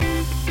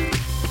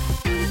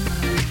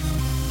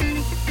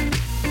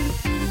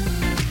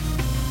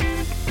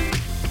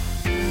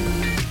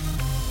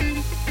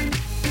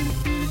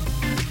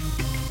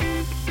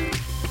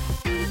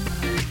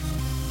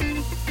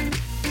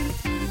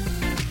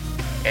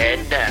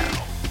And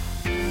now,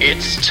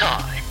 it's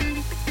time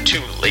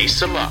to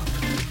lace 'em up.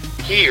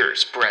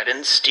 Here's Brett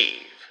and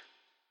Steve.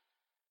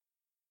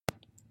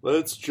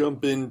 Let's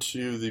jump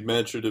into the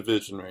Metro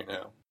Division right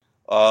now.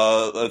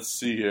 Let's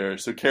see here.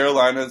 So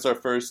Carolina's our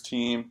first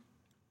team.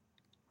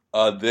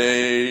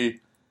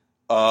 They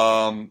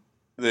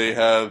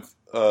have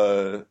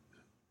all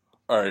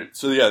right.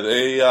 So yeah,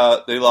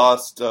 they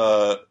lost.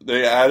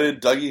 They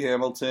added Dougie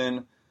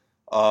Hamilton,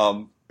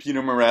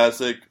 Peter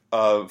Mrazek,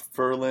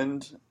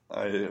 Furland.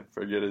 I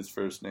forget his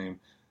first name.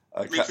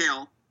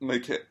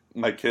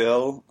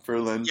 Mikhail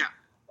Furland. Yeah.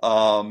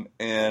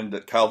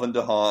 And Calvin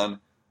DeHaan.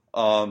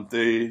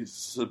 They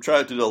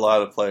subtracted a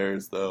lot of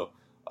players though.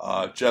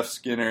 Jeff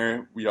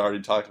Skinner, we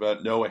already talked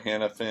about. Noah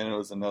Hannafin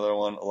was another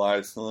one.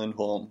 Elias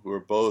Lindholm, who are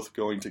both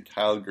going to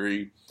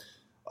Calgary.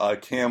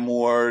 Cam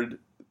Ward,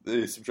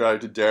 they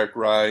subtracted Derek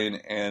Ryan,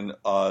 and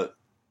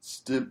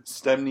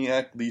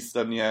Stempniak. Lee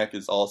Stempniak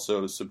is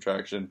also a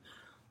subtraction.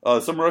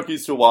 Some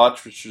rookies to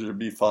watch, which should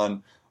be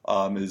fun,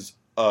 is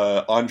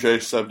Andrei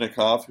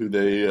Sevnikov, who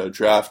they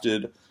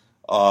drafted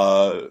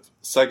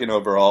second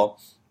overall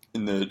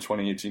in the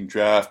 2018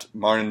 draft.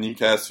 Martin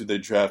Nikas, who they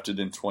drafted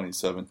in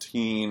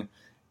 2017.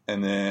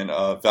 And then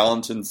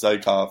Valentin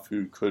Zykov,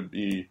 who could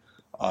be,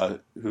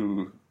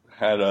 who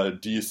had a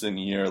decent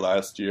year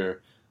last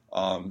year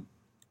to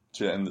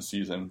end the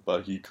season,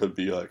 but he could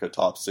be like a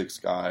top 6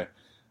 guy.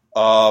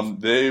 Carolina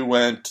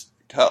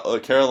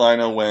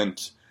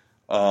went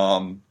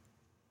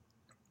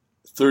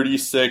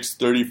 36,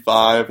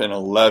 35, and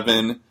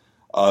 11.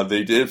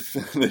 They did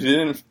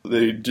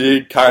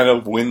kind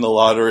of win the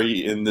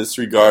lottery in this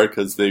regard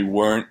because they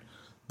weren't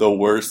the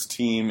worst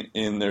team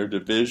in their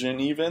division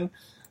even.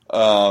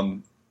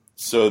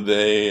 So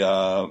they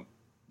almost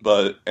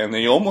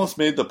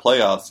made the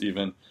playoffs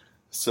even.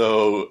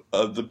 So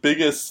the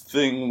biggest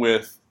thing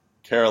with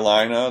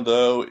Carolina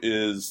though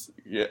is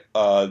their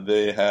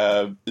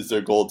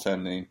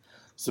goaltending.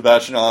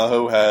 Sebastian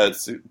Aho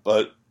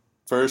but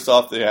first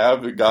off they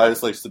have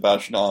guys like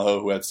Sebastian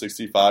Aho who had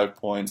 65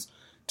 points,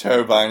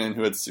 Tara Vinen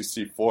who had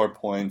 64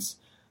 points,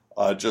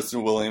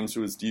 Justin Williams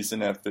who was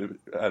decent at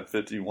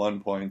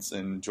 51 points,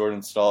 and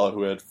Jordan Stahl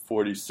who had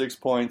 46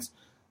 points.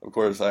 Of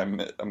course,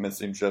 I'm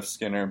missing Jeff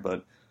Skinner,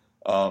 but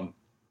their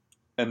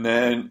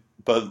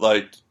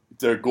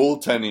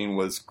goaltending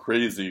was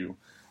crazy.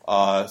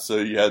 So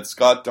you had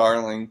Scott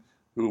Darling,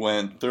 who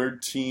went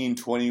 13,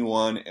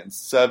 21, and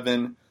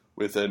 7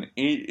 with an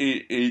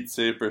 .888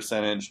 save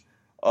percentage.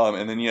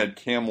 And then you had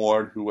Cam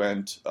Ward, who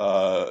went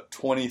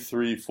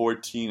 23,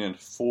 14, and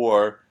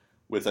 4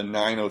 with a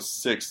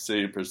 .906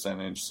 save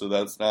percentage. So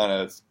that's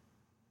not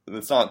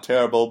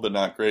terrible, but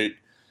not great.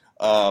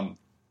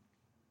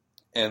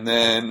 And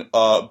then,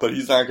 but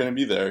he's not going to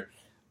be there.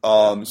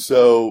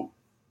 So,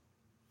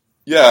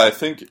 yeah, I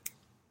think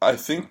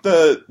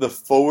the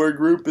forward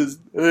group is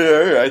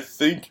there. I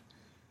think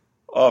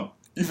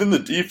even the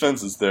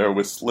defense is there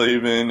with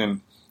Slavin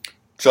and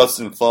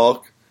Justin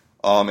Falk,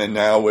 and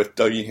now with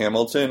Dougie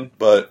Hamilton.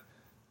 But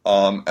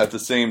at the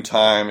same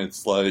time,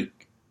 it's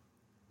like,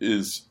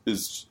 is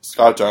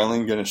Scott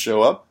Darling going to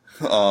show up?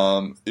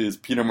 Is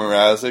Peter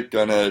Mrazek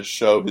going to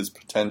show his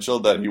potential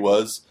that he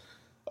was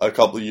a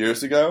couple of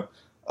years ago?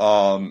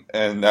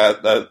 And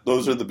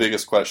those are the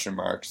biggest question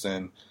marks.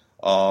 And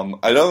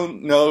I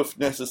don't know if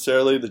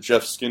necessarily the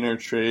Jeff Skinner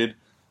trade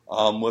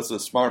was a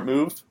smart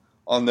move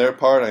on their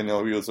part. I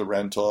know he was a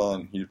rental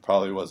and he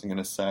probably wasn't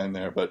going to sign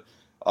there, but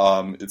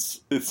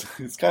it's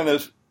kind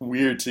of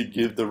weird to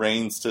give the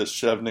reins to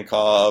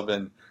Shevnikov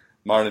and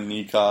Martin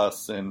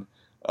Nikas and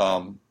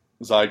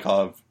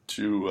Zykov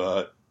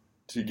to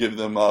give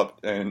them up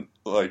and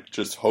like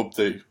just hope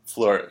they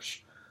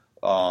flourish.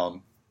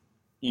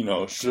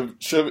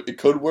 It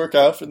could work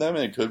out for them,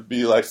 and it could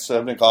be like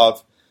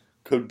Sevnikov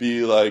could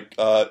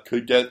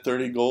get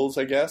 30 goals,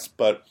 I guess,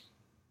 but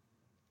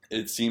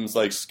it seems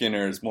like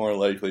Skinner is more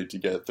likely to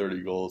get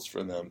 30 goals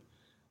for them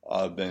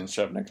than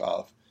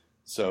Shevnikov.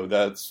 So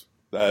that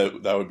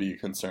would be a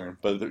concern.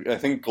 But I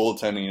think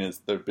goaltending is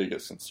their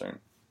biggest concern.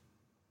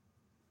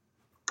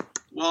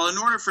 Well, in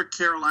order for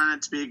Carolina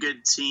to be a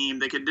good team,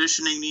 the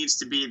conditioning needs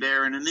to be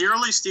there. And in the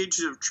early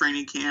stages of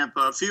training camp,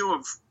 a few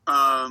of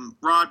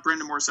Rod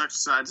Brindamore's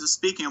exercises,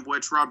 speaking of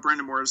which, Rod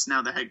Brindamore is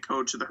now the head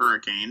coach of the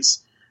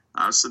Hurricanes.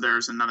 So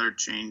there's another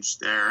change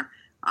there.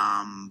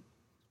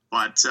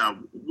 But a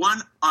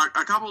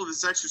couple of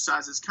his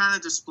exercises kind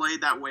of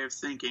displayed that way of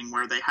thinking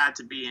where they had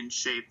to be in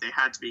shape, they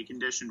had to be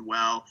conditioned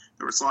well.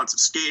 There was lots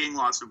of skating,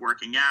 lots of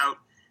working out.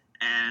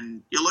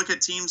 And you look at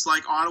teams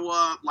like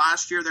Ottawa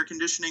last year, their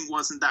conditioning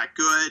wasn't that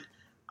good.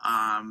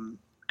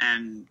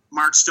 And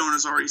Mark Stone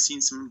has already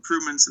seen some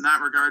improvements in that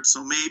regard.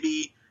 So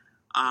maybe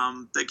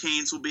the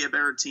Canes will be a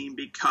better team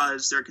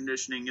because their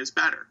conditioning is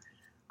better.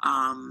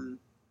 And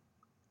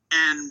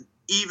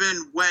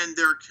even when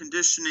their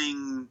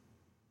conditioning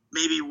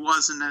maybe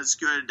wasn't as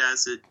good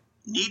as it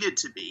needed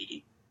to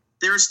be,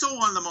 they were still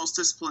one of the most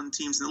disciplined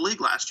teams in the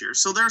league last year.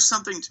 So there's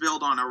something to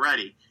build on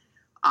already.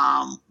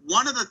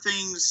 One of the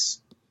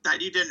things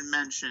that you didn't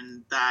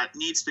mention that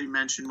needs to be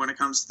mentioned when it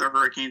comes to the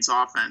Hurricanes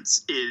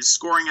offense is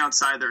scoring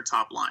outside their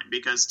top line,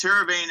 because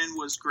Teravainen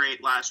was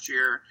great last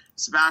year.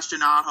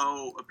 Sebastian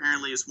Aho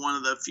apparently is one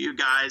of the few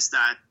guys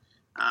that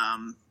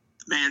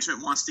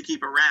management wants to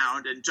keep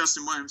around, and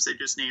Justin Williams, they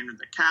just named him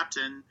the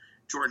captain.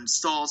 Jordan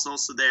Stahl's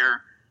also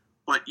there.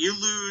 But you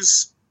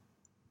lose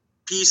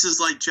pieces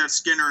like Jeff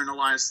Skinner and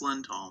Elias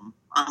Lindholm.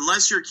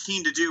 Unless you're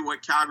keen to do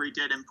what Calgary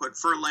did and put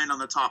Furland on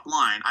the top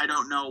line, I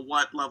don't know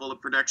what level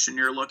of production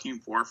you're looking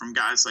for from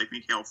guys like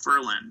Mikhail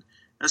Furland,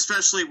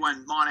 especially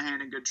when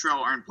Monahan and Gaudreau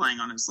aren't playing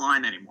on his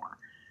line anymore.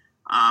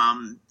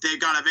 They've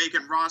got a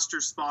vacant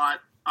roster spot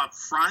up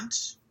front.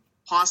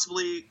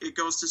 Possibly it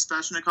goes to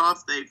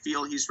Svechnikov. They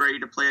feel he's ready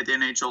to play at the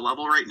NHL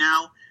level right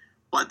now.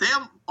 But they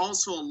have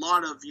also a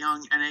lot of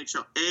young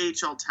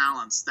AHL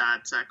talents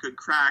that could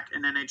crack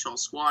an NHL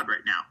squad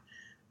right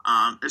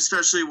now,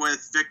 especially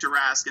with Victor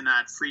Rask and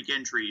that freak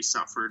injury he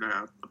suffered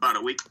about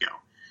a week ago.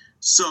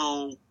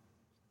 So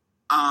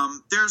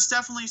there's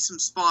definitely some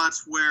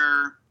spots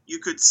where you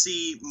could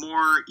see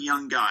more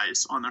young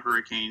guys on the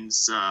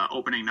Hurricanes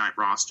opening night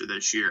roster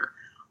this year.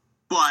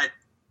 But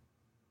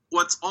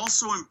what's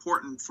also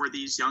important for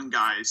these young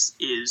guys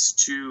is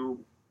to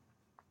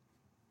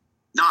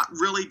not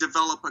really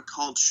develop a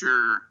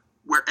culture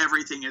where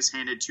everything is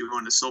handed to you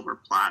on a silver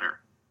platter.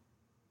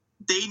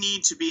 They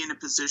need to be in a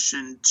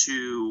position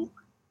to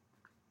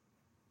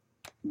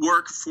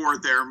work for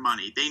their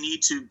money. They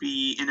need to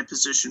be in a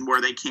position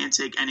where they can't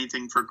take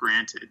anything for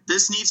granted.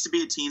 This needs to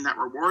be a team that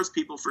rewards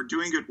people for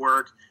doing good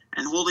work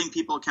and holding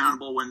people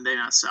accountable when they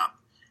mess up.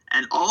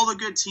 And all the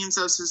good teams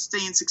that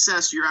sustain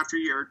success year after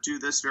year do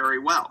this very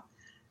well.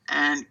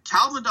 And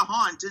Calvin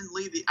DeHaan didn't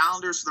leave the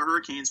Islanders to the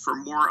Hurricanes for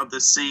more of the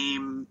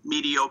same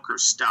mediocre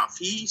stuff.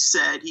 He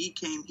said he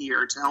came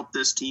here to help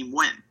this team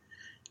win.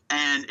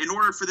 And in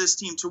order for this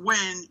team to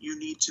win, you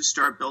need to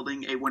start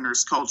building a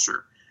winner's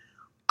culture.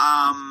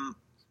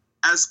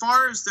 As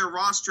far as their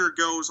roster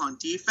goes on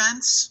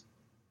defense,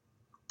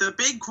 the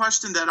big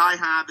question that I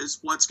have is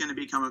what's going to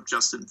become of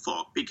Justin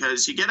Falk.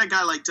 Because you get a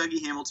guy like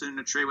Dougie Hamilton in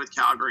a trade with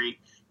Calgary.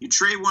 You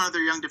trade one of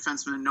their young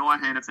defensemen, Noah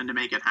Hannafin, to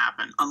make it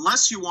happen.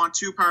 Unless you want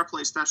two power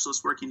play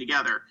specialists working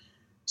together,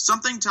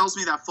 something tells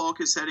me that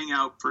Falk is heading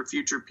out for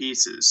future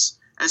pieces,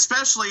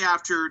 especially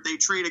after they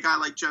trade a guy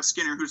like Jeff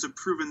Skinner, who's a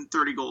proven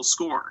 30-goal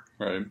scorer.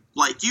 Right.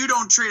 Like, you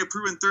don't trade a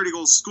proven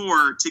 30-goal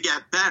scorer to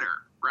get better,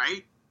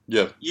 right?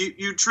 Yeah.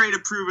 You trade a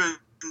proven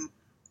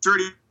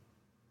 30.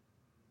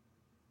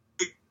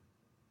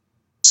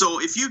 So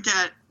if you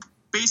get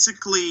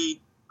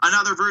basically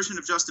another version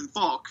of Justin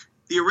Falk,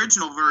 the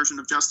original version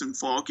of Justin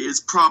Falk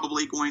is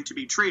probably going to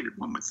be traded,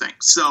 one would think.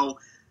 So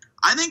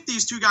I think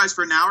these two guys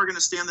for now are going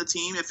to stay on the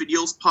team if it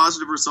yields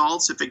positive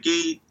results, if it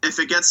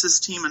gets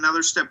this team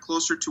another step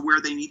closer to where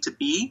they need to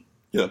be.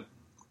 Yeah.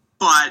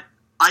 But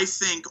I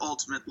think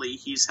ultimately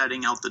he's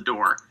heading out the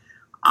door.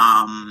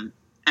 And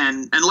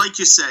like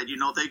you said,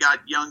 they got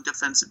young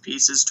defensive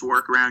pieces to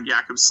work around.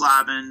 Jakub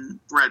Slavin,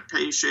 Brett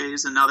Pache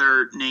is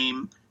another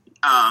name.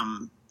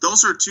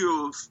 Those are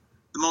two of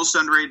the most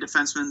underrated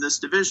defensemen in this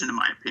division, in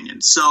my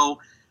opinion. So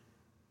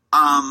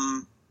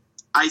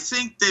I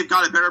think they've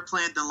got a better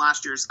plan than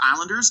last year's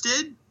Islanders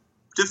did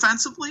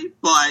defensively,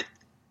 but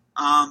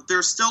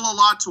there's still a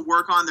lot to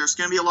work on. There's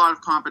going to be a lot of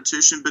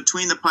competition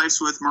between the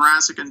pipes with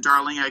Mrazek and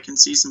Darling. I can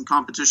see some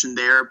competition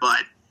there,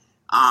 but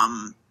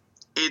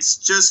it's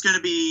just going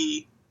to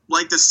be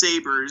like the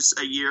Sabres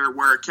a year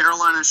where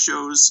Carolina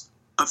shows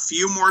a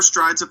few more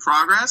strides of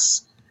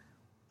progress.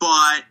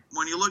 But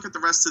when you look at the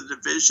rest of the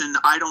division,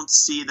 I don't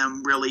see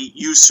them really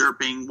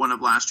usurping one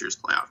of last year's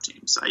playoff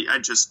teams. I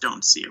just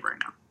don't see it right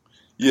now.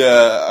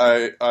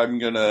 Yeah, I'm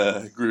going to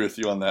agree with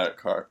you on that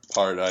part.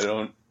 I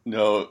don't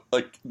know.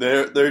 Like,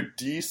 they're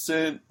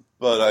decent,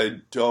 but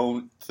I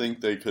don't think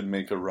they could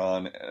make a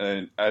run.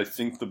 And I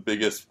think the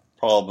biggest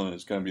problem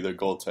is going to be their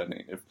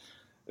goaltending.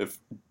 If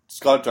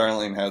Scott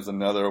Darling has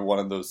another one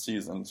of those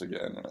seasons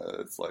again,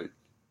 it's like,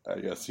 I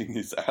guess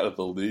he's out of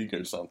the league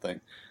or something.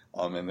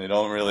 And they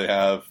don't really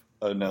have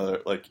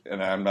another,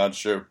 and I'm not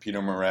sure if Peter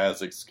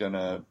Mrazek's going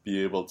to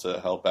be able to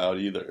help out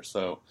either.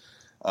 So,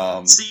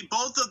 see,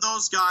 both of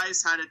those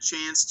guys had a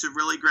chance to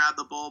really grab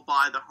the bull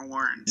by the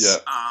horns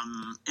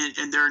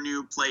in their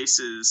new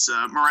places.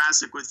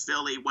 Mrazek with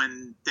Philly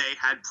when they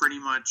had pretty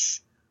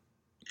much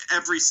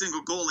every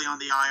single goalie on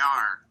the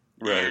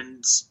IR. Right.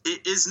 And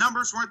his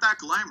numbers weren't that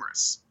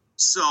glamorous.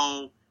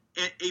 So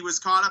he was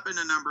caught up in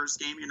a numbers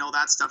game.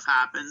 That stuff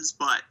happens,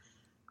 but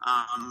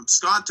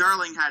Scott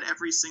Darling had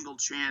every single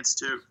chance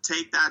to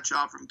take that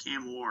job from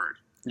Cam Ward.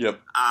 Yep.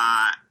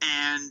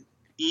 And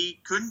he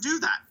couldn't do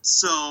that.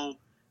 So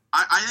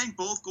I think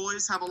both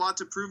goalies have a lot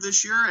to prove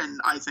this year, and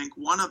I think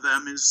one of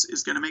them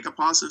is going to make a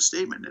positive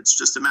statement. It's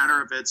just a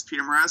matter if it's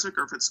Peter Mrazek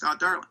or if it's Scott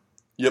Darling.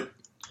 Yep.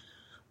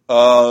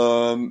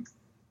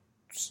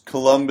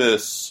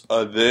 Columbus,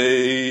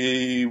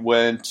 they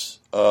went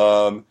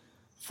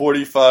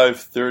 45,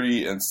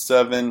 30, and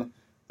 7.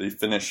 They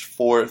finished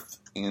fourth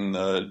in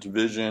the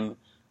division.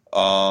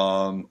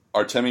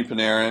 Artemi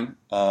Panarin,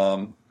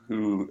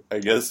 who I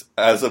guess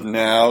as of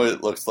now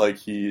it looks like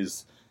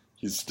he's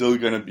still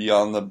going to be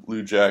on the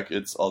Blue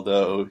Jackets,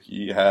 although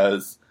he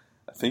says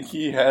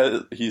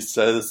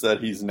that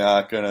he's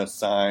not going to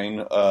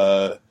sign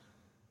a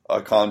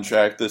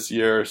contract this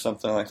year or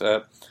something like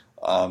that.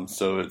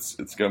 So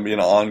it's going to be an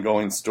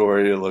ongoing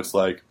story, it looks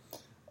like.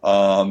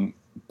 So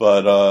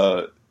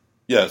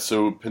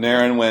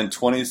Panarin went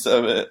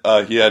 27.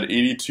 He had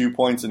 82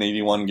 points in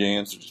 81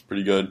 games, which is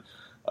pretty good.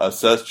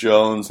 Seth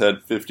Jones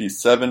had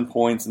 57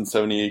 points in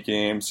 78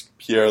 games.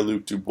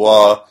 Pierre-Luc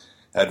Dubois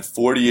had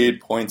 48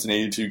 points in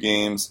 82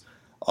 games.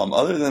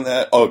 Other than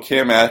that,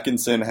 Cam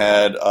Atkinson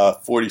had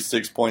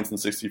 46 points in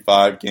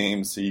 65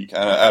 games. He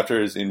after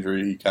his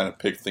injury, he kind of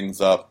picked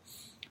things up.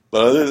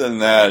 But other than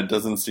that, it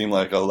doesn't seem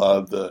like a lot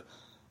of the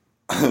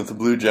the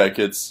Blue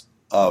Jackets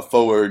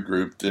forward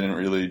group didn't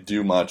really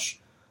do much.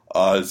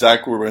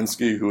 Zach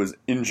Werenski, who was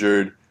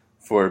injured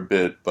for a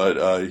bit,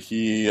 but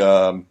he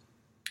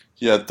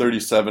had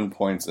 37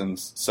 points in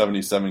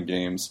 77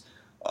 games.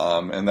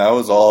 And that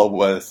was all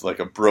with like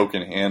a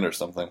broken hand or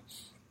something.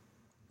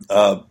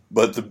 But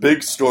the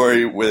big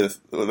story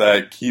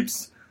that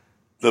keeps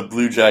the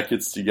Blue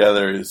Jackets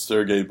together is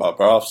Sergei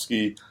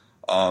Bobrovsky.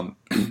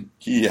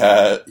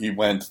 He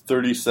went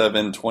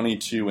 37,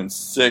 22, and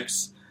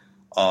 6,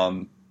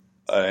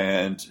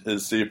 and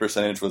his save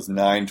percentage was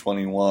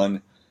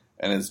 .921,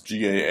 and his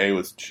GAA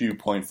was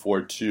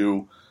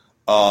 2.42.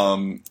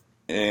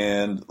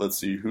 And let's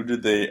see, who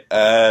did they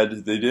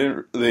add?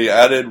 They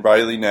added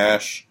Riley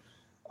Nash.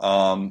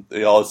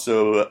 They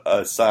also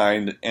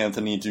signed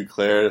Anthony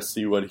Duclair to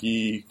see what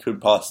he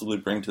could possibly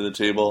bring to the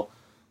table.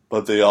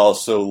 But they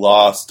also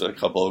lost a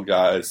couple of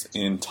guys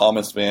in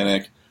Thomas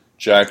Vanek,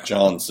 Jack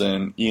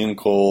Johnson, Ian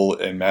Cole,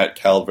 and Matt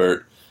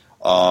Calvert.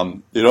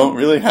 They don't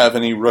really have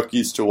any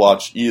rookies to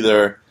watch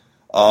either.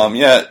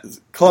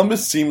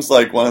 Columbus seems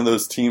like one of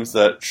those teams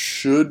that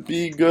should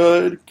be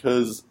good,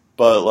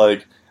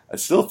 but I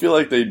still feel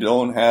like they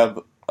don't have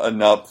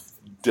enough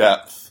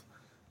depth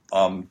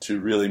to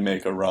really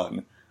make a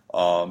run.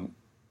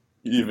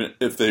 Even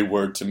if they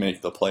were to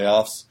make the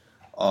playoffs.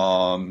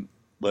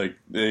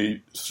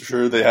 They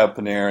have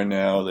Panarin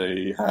now,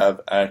 they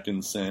have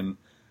Atkinson,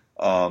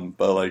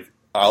 but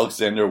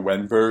Alexander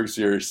Wenberg's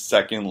your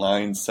second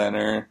line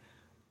center.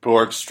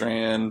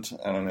 Bjorkstrand,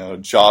 I don't know,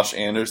 Josh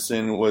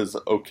Anderson was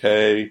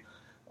okay.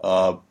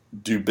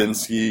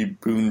 Dubinsky,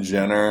 Boone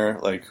Jenner,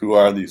 who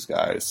are these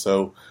guys?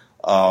 So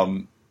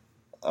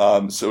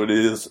it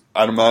is,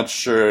 I'm not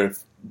sure if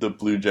the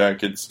Blue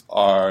Jackets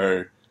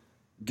are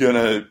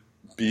gonna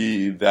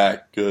be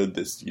that good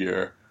this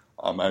year.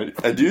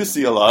 I do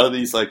see a lot of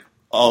these,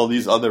 all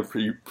these other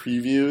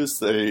previews.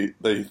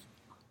 They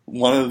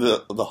one of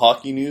the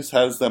Hockey News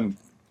has them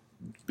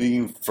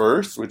being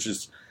first, which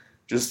is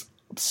just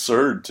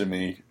absurd to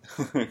me,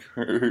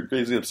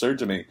 crazy absurd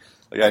to me.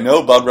 I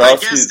know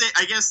Bobrovsky.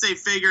 I guess they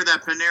figured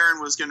that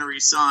Panarin was going to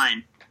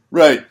resign.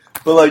 Right,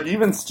 but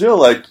even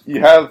still,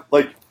 you have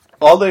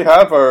all they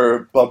have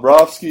are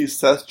Bobrovsky,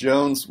 Seth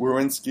Jones,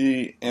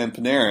 Werenski, and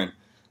Panarin.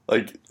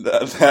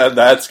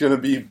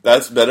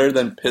 That's better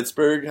than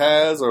Pittsburgh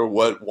has, or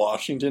what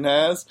Washington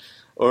has,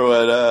 or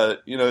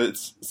what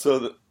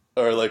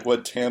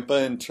what Tampa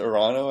and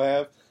Toronto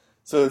have.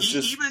 So it's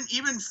just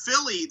even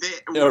Philly.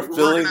 We're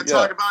going to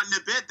talk about in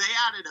a bit. They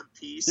added a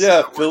piece.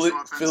 Yeah,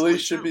 Philly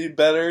should be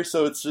better.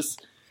 So it's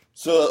just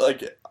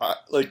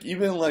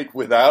even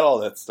without all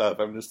that stuff,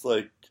 I'm just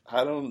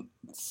I don't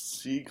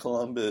see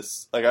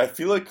Columbus. I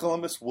feel like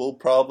Columbus will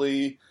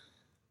probably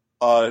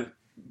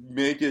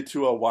make it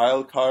to a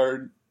wild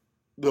card.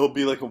 They'll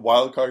be a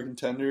wild card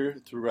contender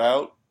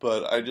throughout,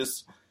 but I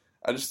just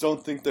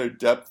don't think their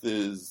depth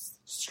is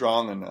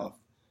strong enough.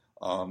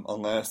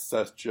 Unless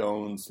Seth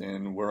Jones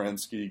and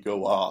Werenski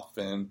go off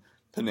and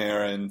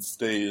Panarin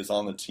stays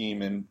on the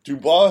team. And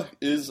Dubois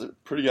is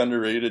pretty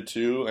underrated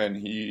too, and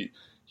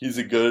he's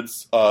a good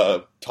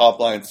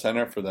top-line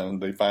center for them.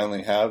 They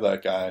finally have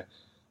that guy.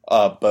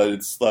 But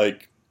it's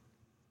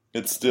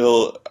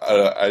still,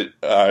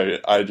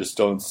 I just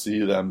don't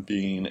see them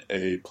being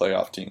a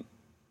playoff team.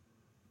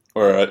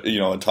 Or,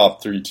 a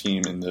top 3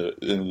 team in the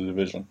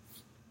division.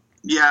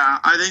 Yeah,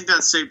 I think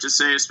that's safe to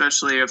say,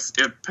 especially if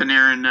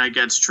Panarin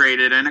gets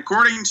traded. And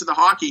according to the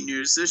Hockey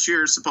News, this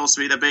year is supposed to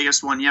be the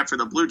biggest one yet for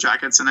the Blue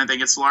Jackets, and I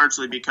think it's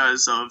largely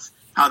because of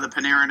how the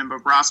Panarin and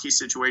Bobrovsky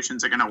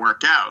situations are going to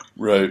work out.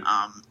 Right.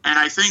 And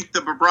I think the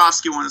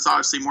Bobrovsky one is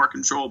obviously more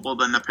controllable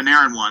than the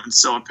Panarin one.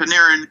 So if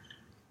Panarin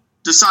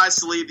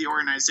decides to leave the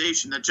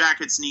organization, the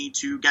Jackets need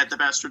to get the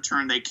best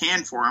return they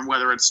can for him,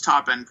 whether it's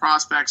top-end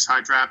prospects,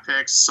 high draft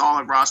picks,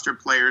 solid roster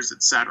players,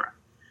 etc.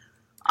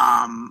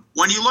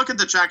 When you look at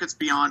the Jackets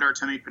beyond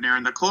Artemi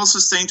Panarin, the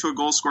closest thing to a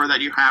goal scorer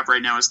that you have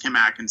right now is Kim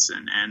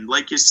Atkinson. And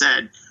like you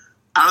said,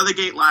 out of the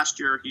gate last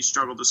year, he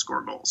struggled to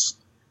score goals.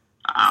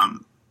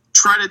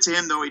 Credit to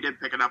him, though, he did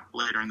pick it up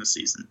later in the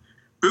season.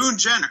 Boone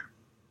Jenner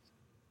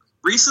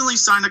recently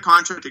signed a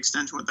contract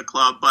extension with the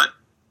club, but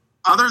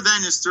other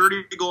than his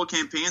 30-goal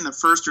campaign, the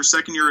first or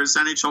second year of his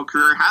NHL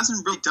career,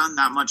 hasn't really done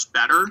that much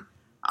better.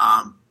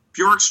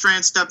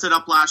 Bjorkstrand stepped it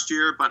up last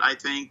year, but I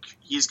think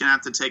he's going to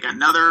have to take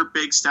another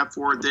big step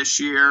forward this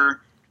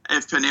year.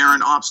 If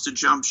Panarin opts to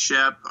jump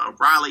ship,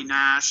 Riley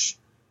Nash,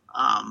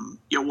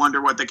 you'll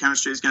wonder what the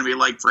chemistry is going to be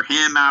like for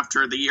him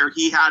after the year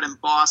he had in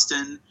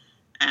Boston.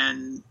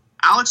 And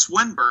Alex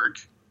Wennberg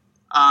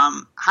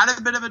had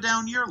a bit of a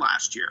down year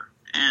last year.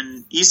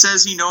 And he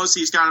says he knows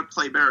he's got to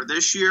play better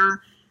this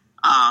year.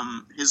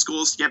 His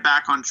goal is to get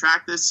back on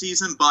track this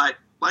season. But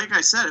like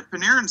I said, if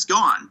Panarin's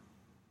gone,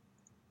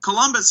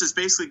 Columbus is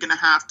basically going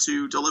to have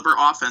to deliver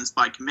offense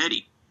by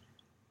committee.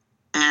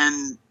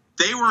 And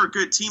they were a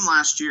good team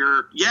last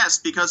year, yes,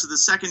 because of the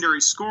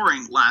secondary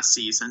scoring last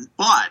season,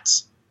 but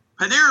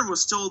Panarin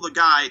was still the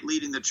guy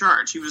leading the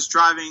charge. He was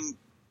driving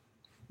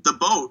the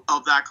boat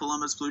of that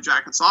Columbus Blue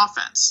Jackets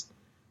offense.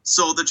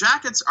 So the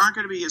Jackets aren't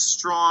going to be as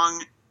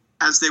strong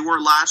as they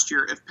were last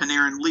year if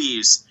Panarin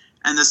leaves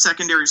and the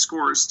secondary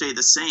scorers stay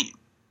the same.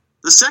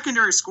 The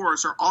secondary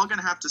scorers are all going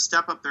to have to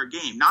step up their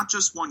game, not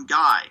just one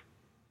guy,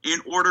 in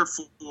order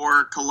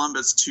for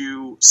Columbus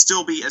to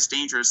still be as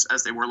dangerous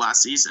as they were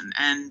last season.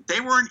 And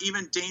they weren't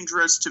even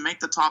dangerous to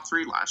make the top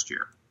 3 last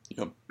year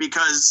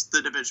because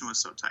the division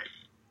was so tight.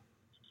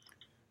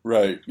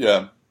 Right,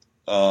 yeah.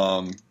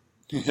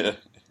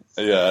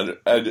 Yeah,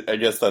 I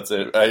guess that's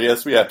it. I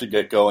guess we have to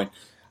get going.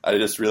 I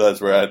just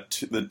realized we're at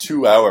the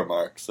 2-hour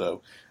mark,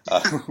 so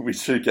we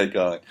should get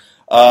going.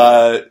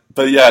 But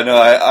yeah, no,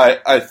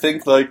 I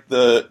think like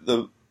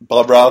the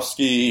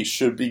Bobrovsky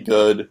should be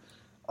good.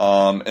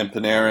 And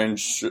Panarin,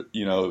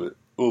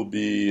 will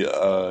be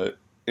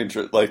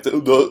like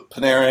the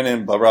Panarin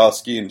and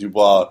Bobrovsky and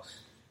Dubois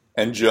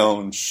and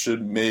Jones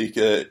should make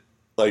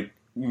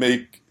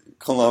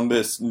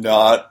Columbus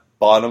not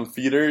bottom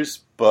feeders.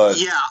 But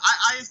yeah,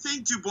 I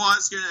think Dubois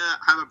is going to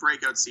have a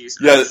breakout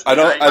season. Yeah, I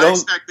don't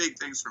expect big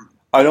things from him.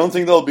 I don't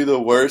think they'll be the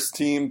worst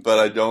team, but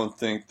I don't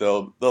think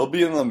they'll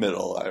be in the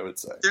middle. I would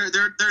say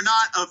they're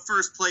not a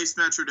first place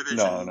Metro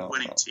Division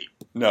winning team.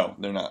 No,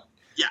 they're not.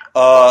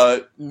 Yeah.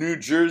 New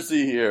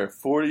Jersey here,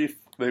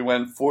 they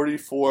went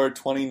 44,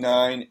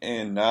 29,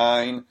 and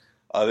 9.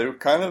 They were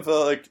kind of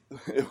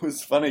it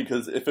was funny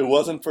because if it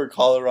wasn't for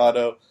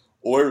Colorado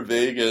or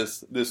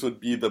Vegas, this would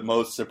be the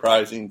most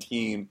surprising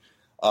team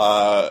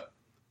to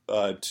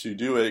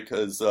do it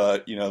because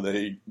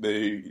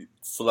they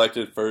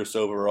selected first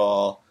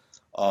overall.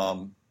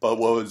 But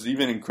what was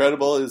even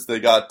incredible is they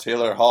got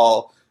Taylor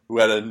Hall, who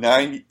had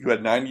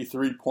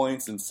 93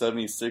 points in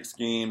 76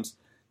 games.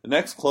 The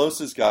next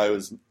closest guy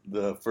was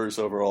the first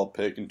overall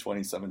pick in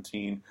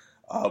 2017,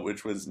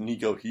 which was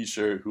Nico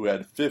Hischier, who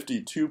had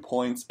 52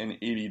 points in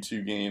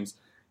 82 games.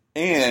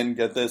 And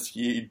get this,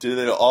 he did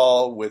it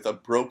all with a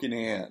broken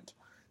hand.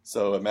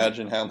 So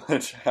imagine how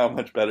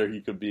much better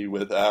he could be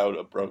without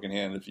a broken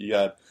hand if he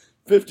had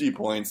 50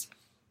 points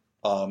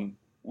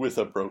with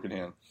a broken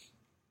hand.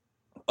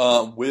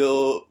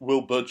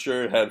 Will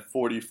Butcher had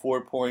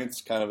 44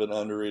 points, kind of an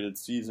underrated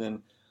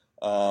season.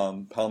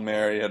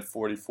 Palmieri had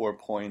 44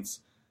 points.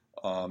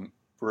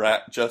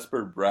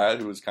 Jesper Bratt,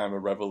 who was kind of a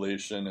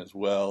revelation as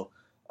well,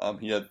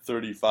 he had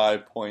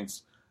 35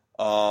 points.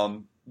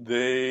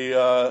 This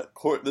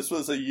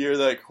was a year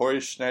that Corey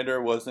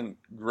Schneider wasn't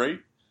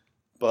great,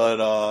 but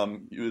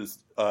he was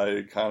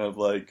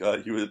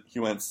he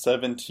went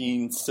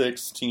 17,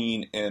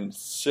 16, and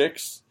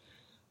 6,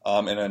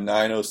 and a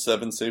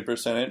 .907 save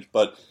percentage.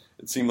 But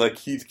it seemed like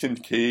Keith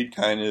Kincaid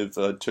kind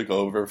of took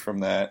over from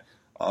that,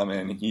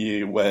 and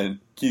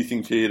Keith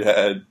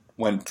Kincaid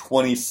went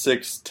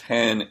 26,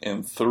 10,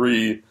 and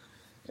 3,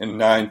 and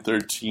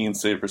 .913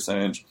 save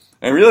percentage.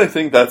 And I really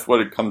think that's what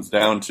it comes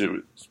down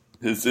to,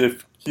 is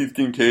if Keith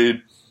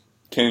Kincaid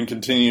can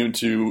continue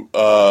to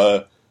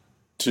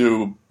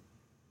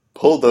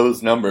pull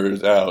those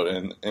numbers out,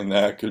 and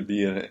that could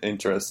be an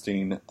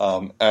interesting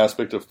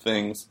aspect of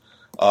things.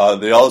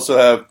 They also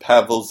have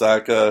Pavel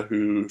Zacha,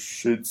 who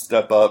should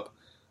step up,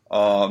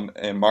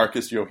 and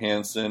Marcus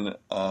Johansson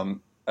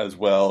as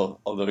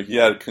well, although he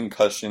had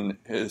concussion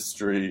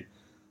history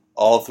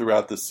all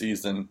throughout the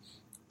season,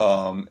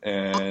 so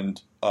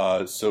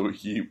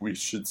we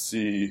should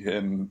see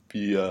him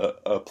be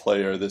a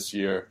player this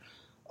year.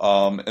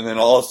 And then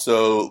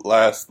also,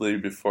 lastly,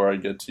 before I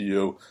get to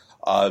you,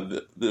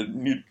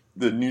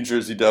 the New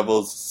Jersey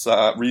Devils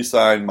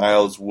re-signed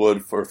Miles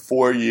Wood for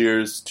 4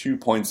 years,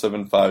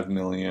 $2.75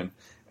 million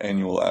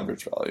annual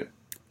average value.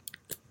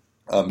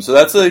 So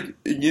that's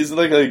he's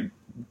like a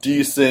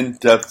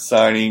decent depth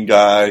signing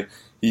guy.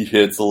 He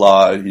hits a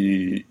lot.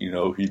 He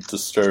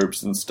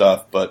disturbs and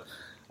stuff, but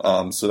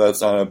so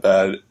that's not a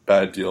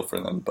bad deal for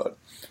them. But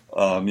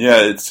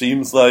it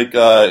seems like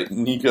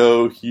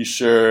Nico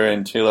Hischier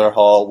and Taylor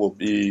Hall will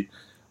be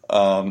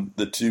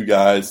the two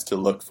guys to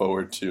look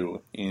forward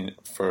to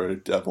for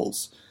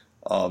Devils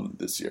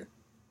this year.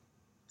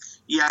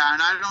 Yeah,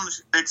 and I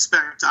don't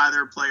expect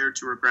either player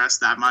to regress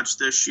that much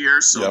this year,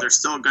 so they're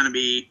still going to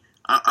be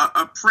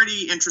a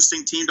pretty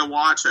interesting team to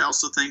watch. I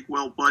also think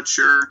Will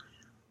Butcher,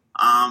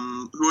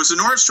 who was a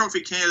Norris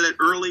Trophy candidate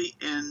early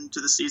into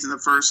the season, the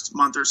first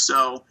month or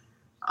so,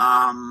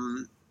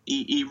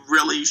 He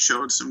really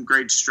showed some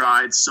great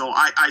strides. So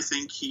I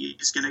think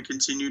he's going to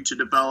continue to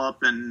develop,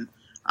 and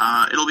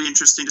it'll be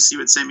interesting to see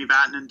what Sammy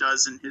Vatanen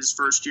does in his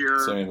first year.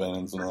 Sammy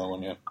Vatanen's another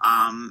one, yeah.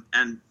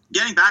 And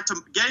getting back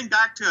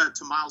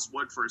to Miles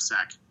Wood for a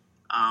sec.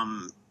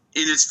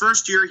 In his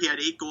first year, he had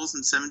 8 goals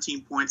and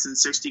 17 points in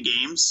 60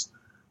 games.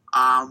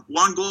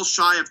 1 goal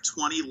shy of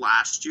 20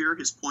 last year.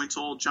 His point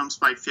total jumps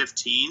by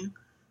 15.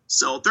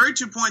 So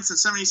 32 points in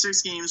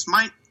 76 games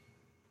might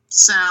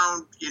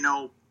sound,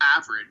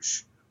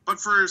 average. But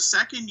for a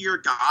second-year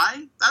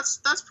guy,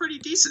 that's pretty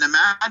decent.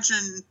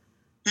 Imagine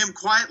him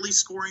quietly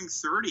scoring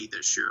 30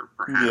 this year,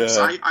 perhaps.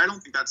 Yeah. I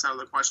don't think that's out of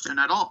the question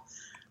at all.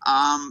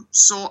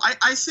 So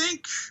I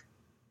think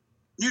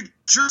New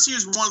Jersey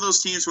is one of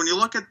those teams, when you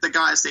look at the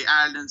guys they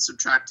added and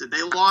subtracted,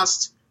 they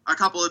lost a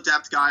couple of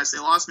depth guys. They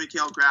lost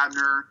Mikhail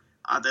Grabner.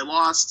 They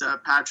lost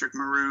Patrick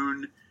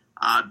Maroon.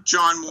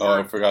 John Moore,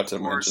 I forgot to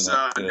of course, mention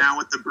that. Yeah. now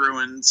with the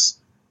Bruins.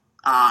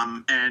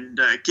 And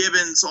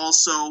Gibbons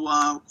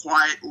also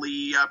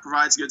quietly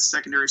provides good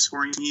secondary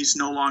scoring. He's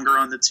no longer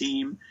on the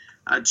team.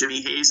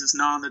 Jimmy Hayes is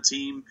not on the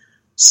team.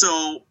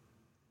 So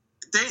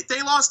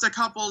they lost a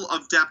couple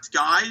of depth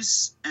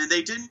guys, and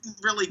they didn't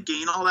really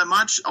gain all that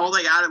much. All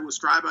they added was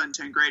Greiba and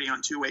Tangradi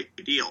on 2-way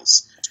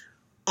deals.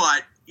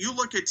 But you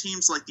look at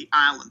teams like the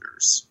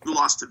Islanders, who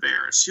lost to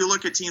Tavares. You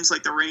look at teams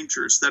like the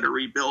Rangers that are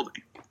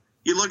rebuilding.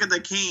 You look at the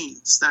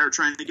Canes that are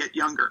trying to get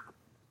younger.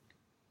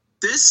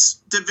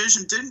 This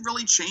division didn't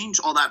really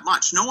change all that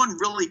much. No one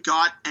really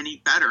got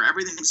any better.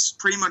 Everything's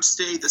pretty much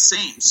stayed the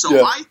same. So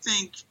Yeah. I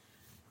think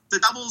the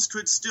Devils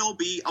could still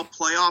be a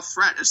playoff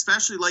threat,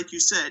 especially, like you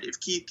said, if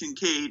Keith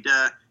Kincaid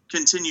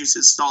continues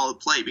his solid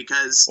play,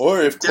 because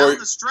Or if down Corey,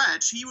 the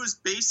stretch, he was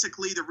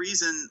basically the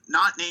reason,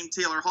 not named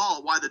Taylor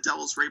Hall, why the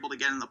Devils were able to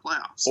get in the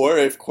playoffs. or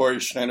if Corey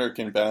Schneider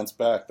can bounce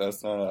back,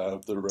 that's not out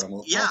of the realm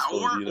of Yeah,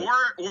 possibility either.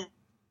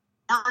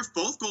 or if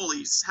both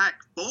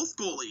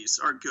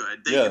goalies are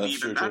good, they Yeah, could be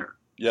that's even true, better. too.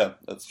 Yeah,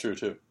 that's true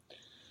too.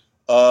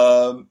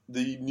 The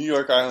New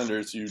York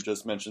Islanders, you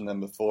just mentioned them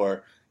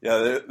before.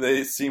 Yeah,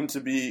 they seem to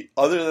be,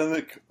 other than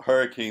the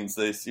Hurricanes,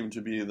 they seem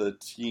to be the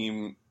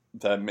team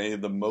that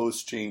made the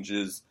most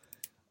changes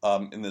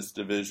in this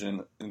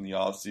division in the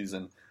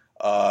offseason.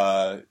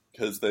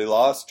 Because they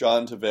lost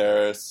John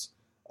Tavares.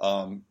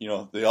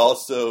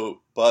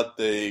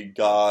 They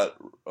got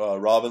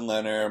Robin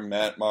Leonard,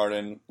 Matt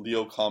Martin,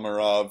 Leo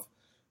Komarov,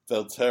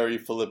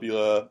 Valtteri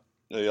Filipula.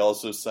 They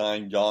also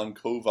signed Jan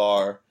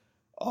Kovar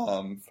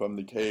from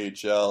the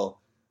KHL.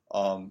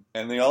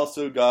 And they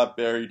also got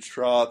Barry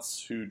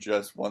Trotz, who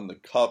just won the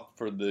Cup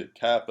for the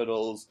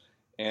Capitals.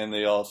 And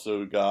they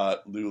also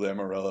got Lou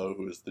Lamoriello,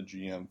 who is the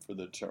GM for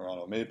the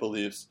Toronto Maple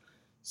Leafs.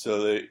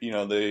 So they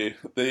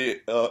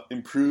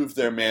improved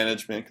their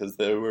management because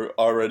they were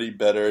already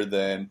better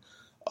than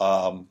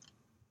what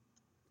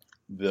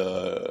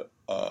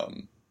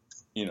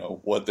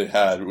they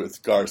had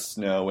with Garth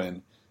Snow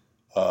and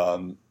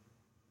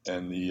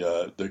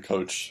the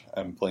coach.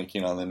 I'm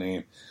blanking on the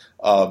name,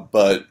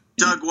 but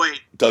Doug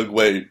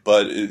Weight.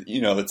 But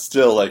it's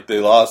still like they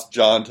lost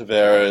John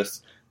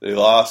Tavares, they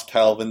lost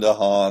Calvin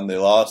DeHaan, they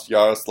lost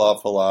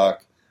Yaroslav Halak.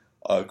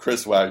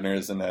 Chris Wagner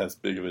isn't as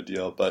big of a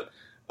deal, but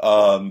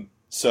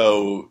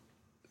so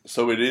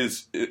it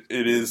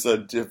is a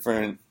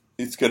different.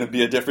 It's going to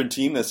be a different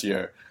team this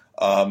year.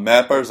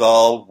 Matt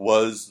Barzal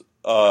was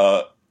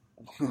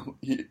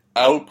he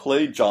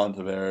outplayed John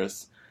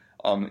Tavares.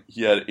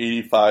 He had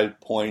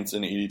 85 points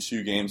in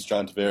 82 games.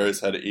 John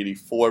Tavares had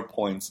 84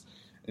 points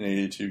in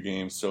 82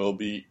 games. So it'll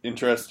be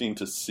interesting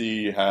to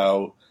see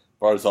how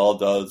Barzal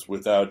does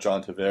without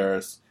John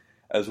Tavares,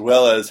 as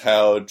well as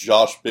how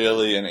Josh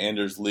Bailey and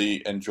Anders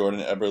Lee and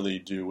Jordan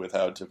Eberle do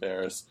without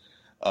Tavares.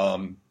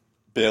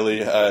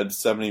 Bailey had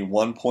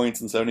 71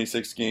 points in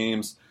 76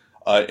 games.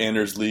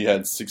 Anders Lee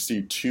had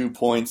 62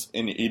 points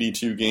in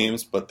 82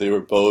 games, but they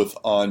were both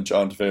on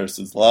John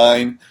Tavares'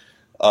 line.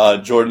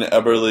 Jordan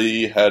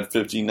Eberle had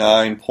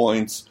 59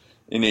 points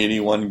in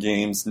 81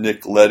 games.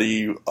 Nick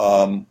Leddy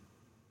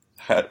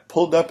had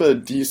pulled up a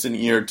decent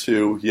year,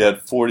 too. He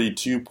had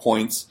 42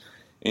 points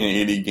in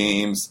 80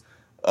 games.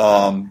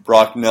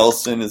 Brock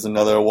Nelson is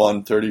another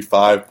one,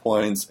 35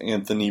 points.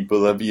 Anthony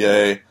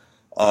Bolivier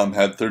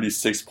had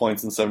 36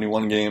 points in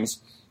 71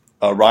 games.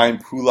 Ryan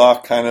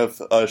Pulak kind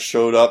of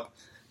showed up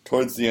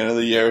towards the end of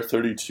the year,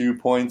 32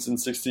 points in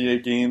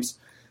 68 games.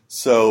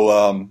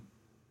 So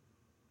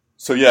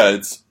yeah,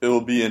 it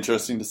will be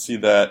interesting to see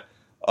that.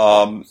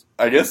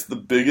 I guess the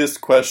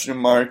biggest question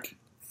mark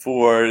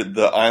for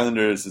the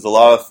Islanders is a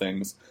lot of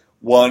things.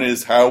 One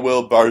is how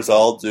will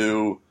Barzal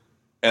do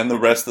and the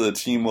rest of the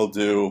team will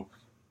do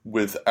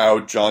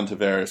without John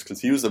Tavares,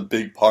 because he was a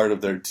big part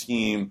of their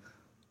team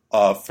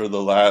for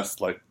the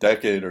last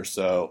decade or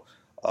so,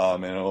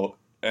 and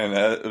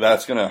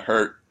that's going to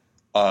hurt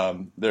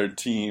their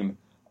team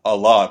a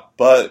lot.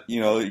 But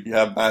you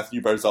have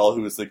Matthew Barzal,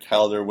 who is the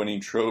Calder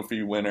winning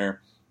trophy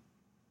winner,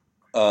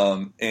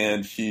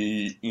 and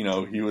he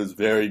was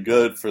very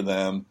good for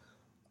them.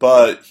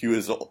 But he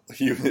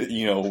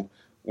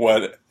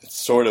what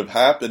sort of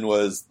happened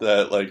was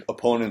that like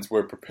opponents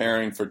were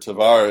preparing for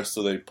Tavares,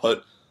 so they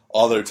put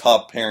all their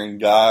top pairing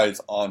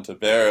guys on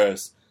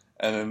Tavares,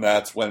 and then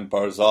that's when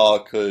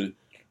Barzal could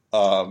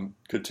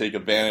take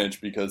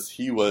advantage because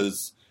he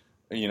was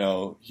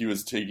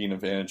taking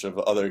advantage of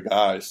other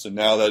guys. So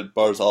now that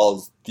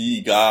Barzal's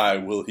the guy,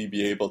 will he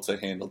be able to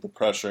handle the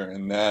pressure?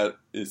 And that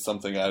is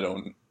something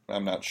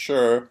I'm not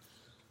sure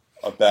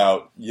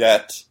about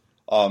yet.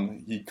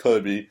 He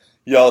could be.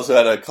 He also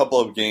had a couple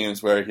of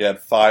games where he had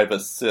 5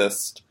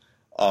 assists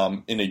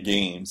in a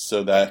game,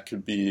 so that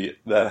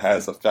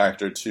has a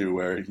factor too,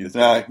 where you're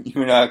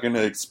not going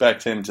to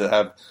expect him to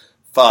have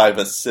 5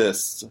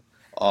 assists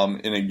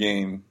in a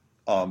game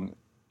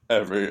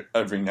every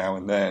now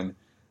and then.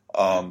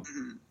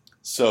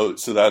 So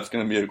that's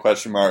going to be a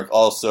question mark.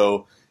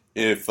 Also,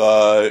 if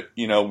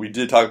we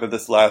did talk about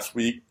this last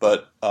week,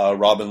 but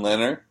Robin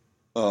Leonard,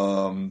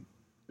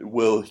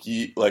 will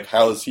he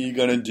how is he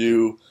going to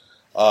do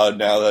now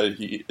that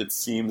it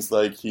seems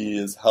like he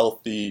is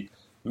healthy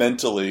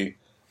mentally?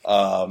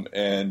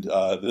 And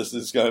this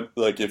is going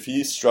to, if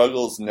he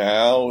struggles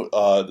now,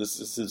 this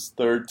is his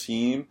 3rd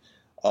team.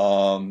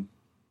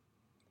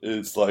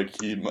 It's like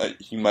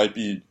he might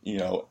be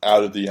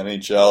out of the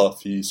NHL if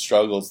he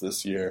struggles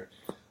this year.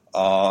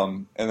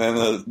 And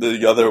then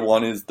the other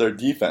one is their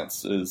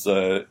defense.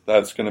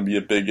 That's going to be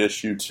a big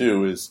issue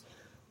too. Is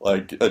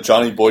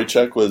Johnny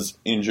Boychuk was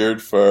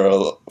injured for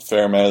a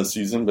fair amount of the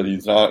season, but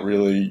he's not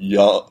really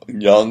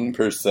young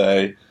per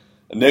se.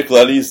 Nick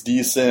Leddy's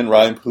decent.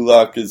 Ryan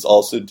Pulak is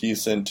also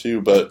decent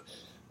too, but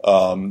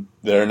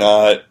they're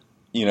not.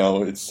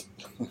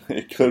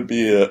 It could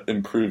be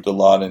improved a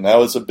lot, and that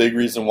was a big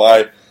reason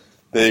why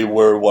they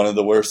were one of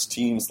the worst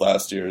teams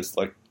last year. It's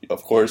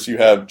of course, you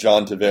have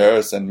John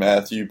Tavares and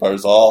Matthew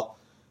Barzal,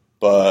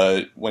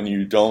 but when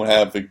you don't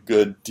have a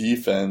good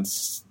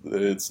defense,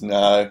 it's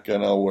not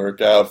gonna work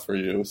out for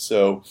you.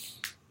 So,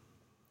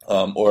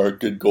 or a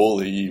good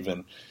goalie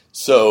even.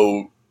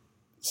 So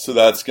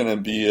that's gonna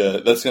be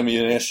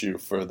an issue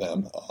for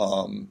them.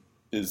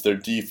 Is their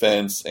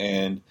defense,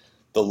 and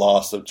the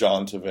loss of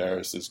John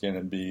Tavares is going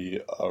to be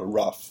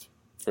rough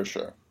for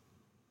sure.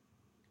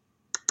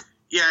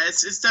 Yeah,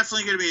 it's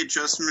definitely going to be an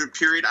adjustment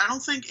period. I don't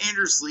think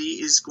Anders Lee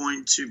is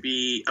going to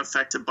be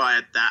affected by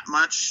it that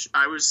much.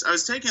 I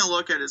was taking a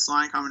look at his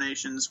line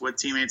combinations with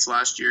teammates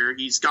last year.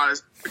 He's got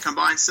a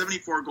combined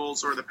 74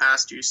 goals over the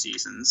past 2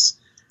 seasons.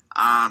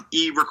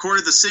 He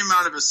recorded the same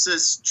amount of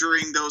assists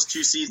during those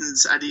 2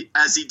 seasons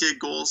as he did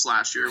goals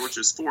last year, which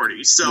is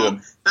 40. So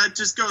that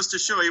just goes to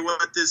show you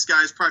what this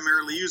guy's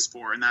primarily used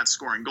for, and that's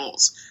scoring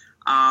goals.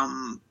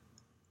 And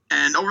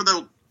over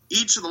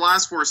each of the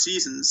last 4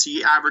 seasons,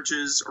 he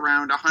averages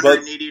around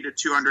 180 to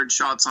 200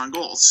 shots on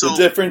goal. So the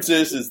difference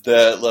is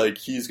that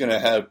he's going to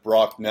have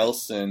Brock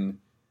Nelson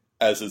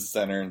as his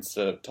center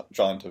instead of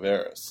John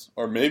Tavares,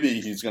 or maybe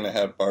he's going to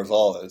have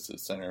Barzal as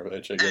his center,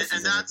 which I guess.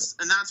 And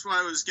that's what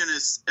I was going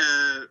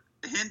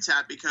to hint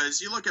at, because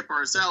you look at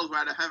Barzal, who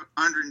had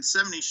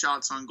 170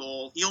 shots on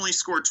goal. He only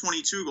scored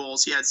 22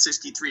 goals. He had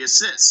 63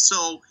 assists.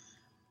 So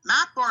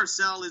Matt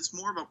Barzal is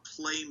more of a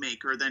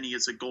playmaker than he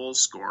is a goal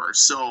scorer.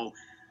 So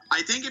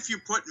I think if you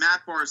put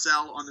Matt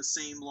Barzal on the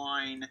same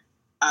line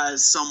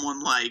as someone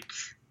like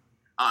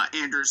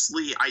Anders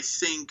Lee, I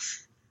think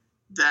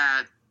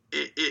that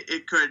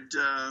it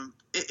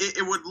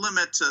would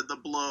limit the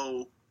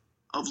blow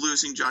of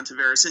losing John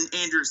Tavares in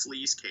Anders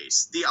Lee's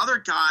case. The other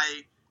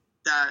guy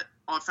that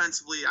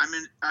offensively I'm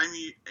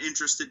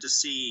interested to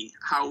see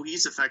how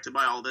he's affected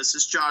by all this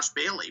is Josh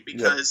Bailey,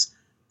 because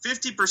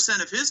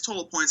 50% of his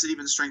total points at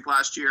even strength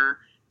last year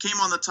came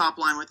on the top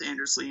line with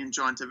Anders Lee and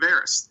John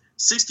Tavares.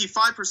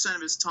 65%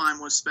 of his time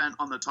was spent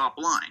on the top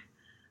line.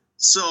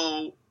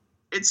 So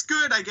it's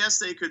good. I guess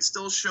they could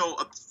still show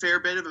a fair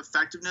bit of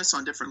effectiveness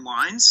on different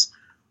lines.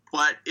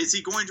 But is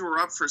he going to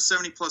erupt for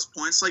 70-plus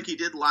points like he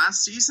did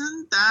last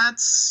season?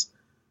 That's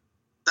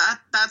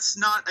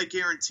not a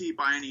guarantee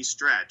by any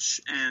stretch.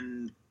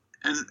 And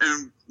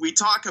we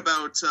talk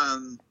about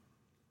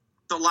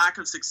the lack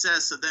of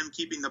success of them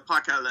keeping the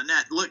puck out of the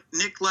net. Look,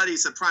 Nick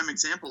Leddy's a prime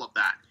example of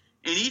that.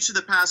 In each of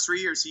the past 3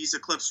 years, he's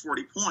eclipsed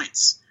 40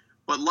 points.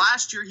 But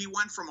last year, he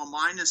went from a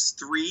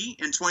 -3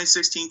 in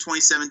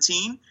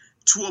 2016-2017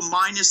 to a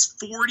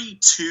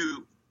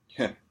 -42.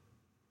 Yeah.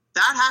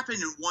 That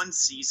happened in one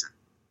season.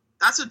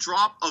 That's a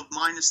drop of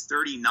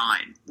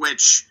 -39,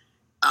 which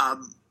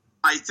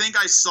I think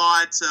I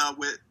saw it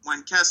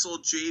when Kessel,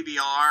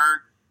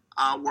 JVR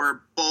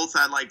were both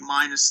at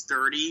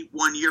 -30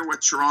 1 year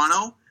with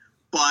Toronto.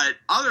 But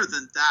other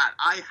than that,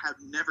 I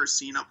have never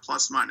seen a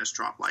plus-minus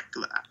drop like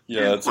that.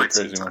 Yeah, that's a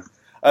crazy one.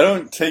 I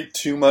don't take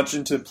too much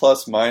into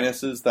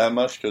plus-minuses that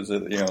much because,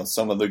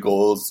 some of the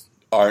goals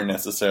aren't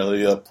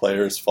necessarily a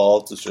player's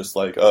fault. It's just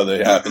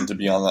they happen to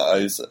be on the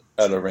ice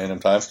at a random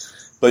time.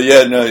 But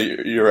yeah, no,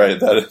 you're right.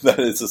 That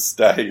is a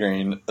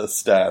staggering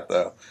stat,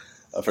 though,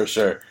 for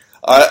sure.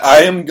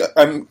 I'm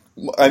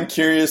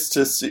curious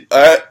to see.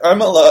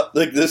 I'm a lot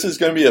this is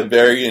going to be a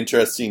very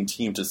interesting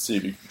team to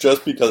see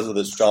just because of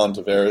this John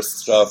Tavares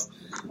stuff.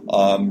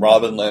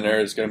 Robin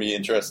Leonard is going to be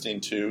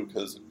interesting too,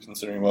 because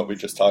considering what we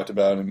just talked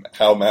about and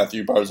how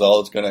Matthew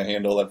Barzal is going to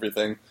handle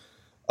everything,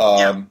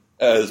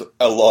 as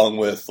along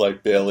with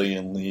like Bailey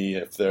and Lee,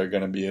 if they're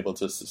going to be able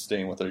to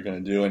sustain what they're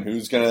going to do, and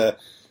who's gonna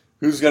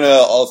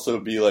also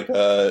be like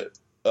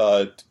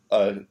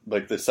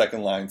like the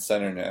second line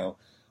center now.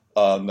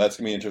 That's going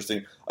to be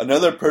interesting.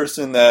 Another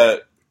person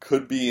that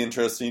could be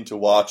interesting to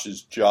watch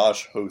is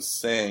Josh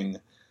Ho-Sang.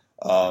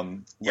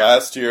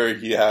 Last year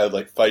he had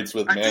like fights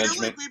with management. I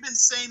feel like we've been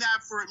saying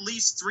that for at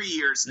least 3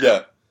 years now.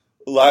 Yeah.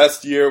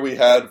 Last year we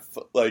had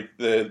like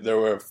there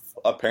were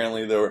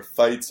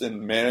fights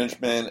in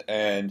management,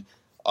 and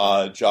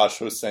Josh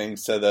Ho-Sang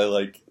said that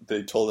like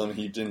they told him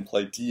he didn't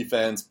play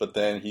defense, but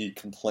then he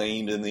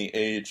complained in the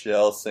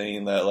AHL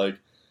saying that like,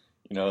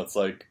 you know, it's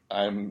like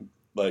I'm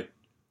like,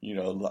 you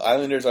know, the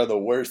Islanders are the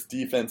worst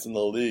defense in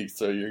the league,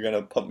 so you're going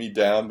to put me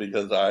down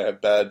because I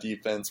have bad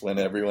defense when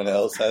everyone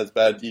else has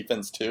bad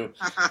defense too.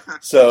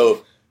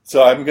 So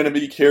I'm going to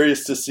be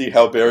curious to see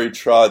how Barry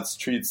Trotz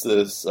treats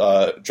this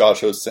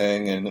Josh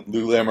Ho-Sang and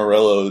Lou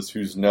Lamoriello,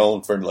 who's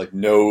known for like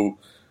no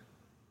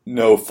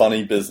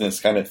funny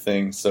business kind of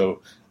thing.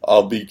 So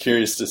I'll be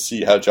curious to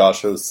see how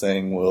Josh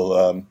Ho-Sang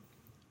will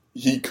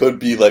he could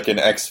be like an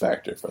X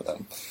factor for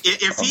them.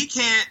 If he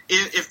can't,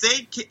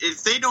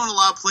 if they don't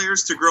allow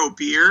players to grow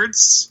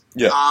beards,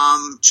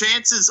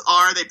 chances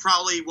are they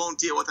probably won't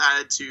deal with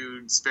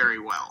attitudes very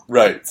well.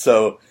 Right.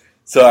 So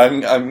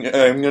I'm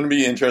going to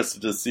be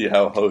interested to see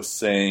how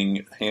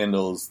Ho-Sang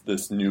handles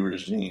this new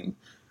regime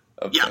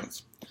of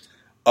things.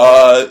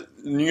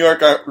 New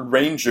York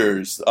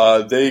Rangers,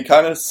 they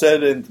kind of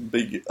said in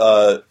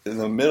the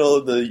middle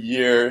of the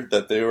year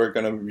that they were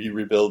going to be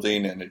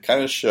rebuilding, and it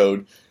kind of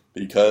showed.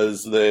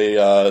 Because they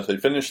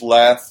finished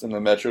last in the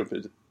Metro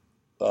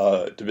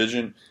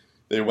Division.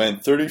 They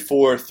went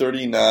 34,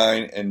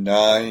 39, and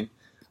 9.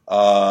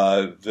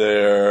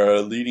 Their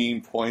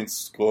leading point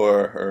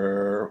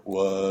scorer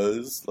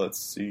was, let's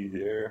see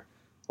here,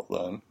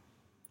 hold on,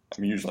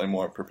 I'm usually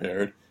more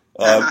prepared.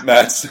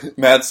 Matt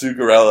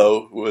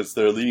Zuccarello was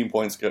their leading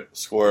point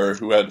scorer,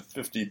 who had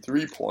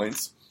 53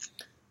 points.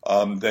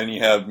 Then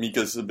you have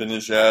Mika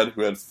Zibanejad,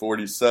 who had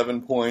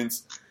 47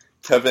 points.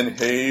 Kevin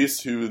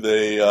Hayes, who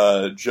they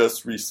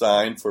just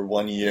re-signed for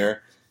 1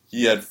 year,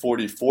 he had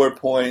 44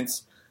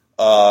 points.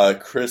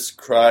 Chris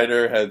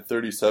Kreider had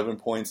 37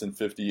 points in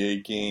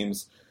 58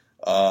 games.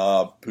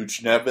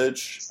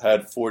 Buchnevich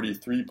had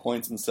 43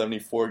 points in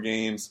 74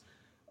 games.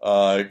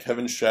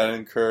 Kevin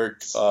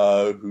Shattenkirk,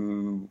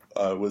 who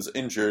was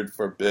injured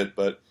for a bit,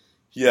 but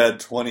he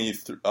had 20.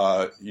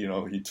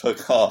 He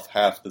took off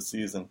half the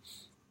season.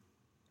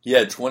 He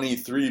had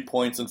 23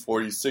 points in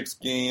 46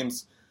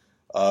 games.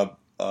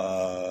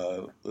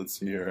 Let's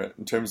see here.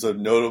 In terms of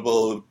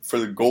notable for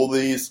the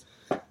goalies,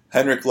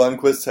 Henrik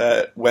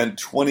Lundqvist went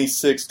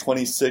 26,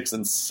 26,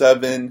 and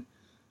 7,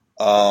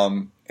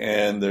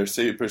 and their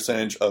save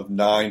percentage of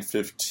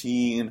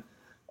 .915.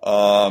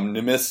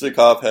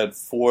 Nemestikov had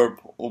 4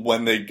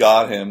 when they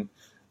got him.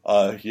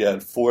 He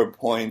had 4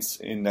 points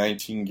in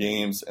 19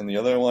 games, and the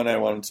other one I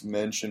wanted to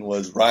mention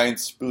was Ryan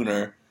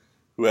Spooner,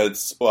 who had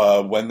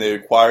when they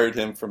acquired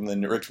him from the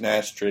Rick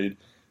Nash trade.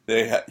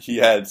 He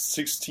had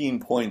 16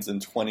 points in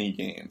 20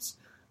 games,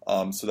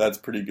 so that's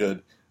pretty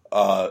good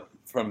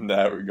from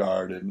that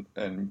regard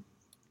and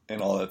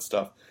all that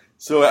stuff.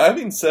 So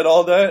having said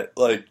all that,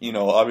 like, you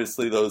know,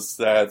 obviously those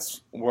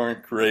stats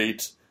weren't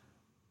great,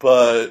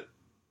 but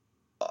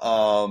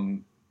all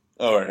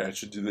right, I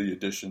should do the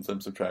additions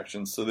and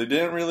subtractions. So they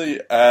didn't really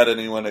add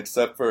anyone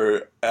except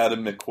for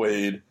Adam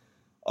McQuaid,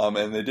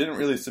 and they didn't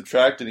really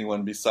subtract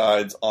anyone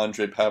besides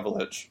Andre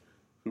Pavlich,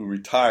 who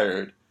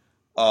retired.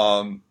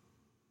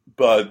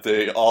 But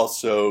they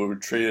also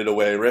traded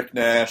away Rick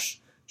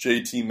Nash,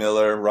 JT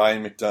Miller,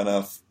 Ryan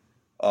McDonough,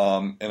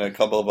 and a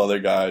couple of other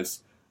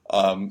guys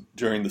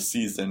during the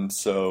season.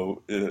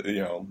 So, you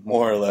know,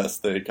 more or less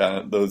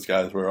those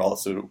guys were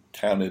also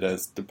counted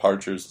as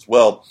departures as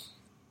well.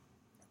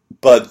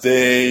 But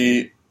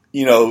they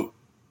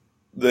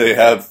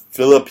have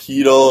Philip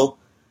Hedl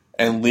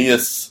and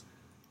Elias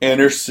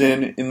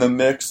Anderson in the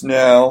mix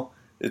now,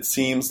 it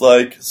seems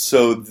like.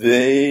 So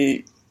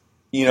they,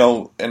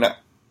 and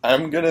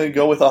I'm going to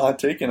go with a hot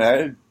take, and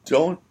I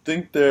don't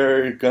think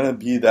they're going to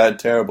be that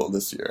terrible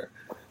this year.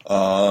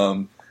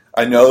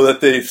 I know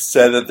that they've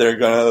said that they're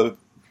going to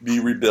be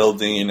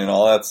rebuilding and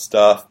all that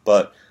stuff,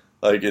 but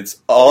like it's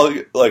all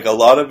like a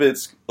lot of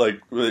it's like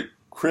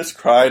Chris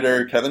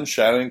Kreider, Kevin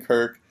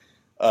Shattenkirk,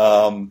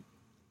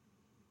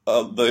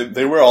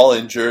 they were all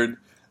injured.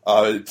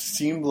 It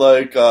seemed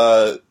like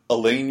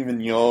Alain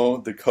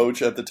Vigneault, the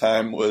coach at the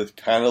time, was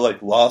kind of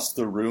like lost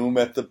the room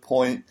at the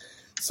point.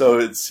 So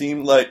it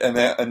seemed like,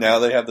 and now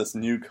they have this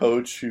new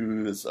coach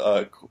who is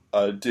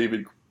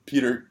David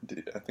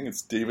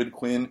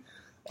Quinn,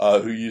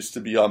 who used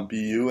to be on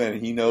BU,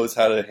 and he knows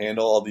how to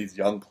handle all these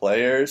young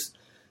players.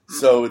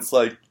 So it's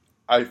like,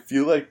 I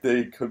feel like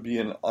they could be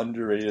an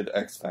underrated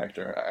X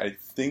factor. I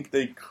think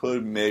they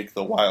could make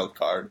the wild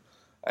card.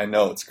 I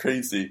know it's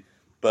crazy,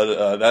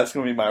 But that's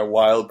going to be my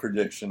wild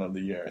prediction of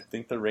the year. I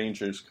think the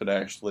Rangers could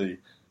actually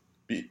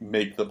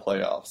make the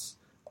playoffs.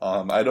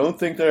 I don't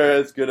think they're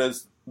as good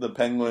as the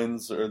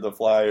Penguins or the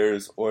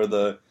Flyers or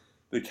the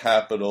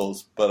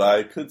Capitals, but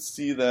I could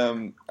see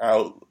them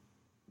out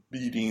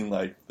beating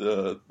like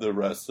the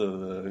rest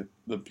of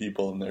the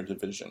people in their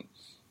division.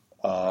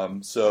 Yeah.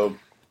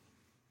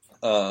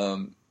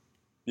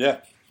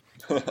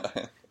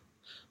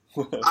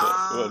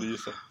 What do you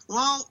think?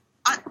 Well,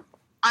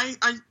 I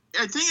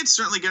think it's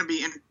certainly going to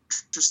be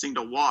interesting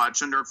to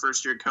watch under a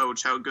first-year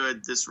coach how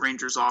good this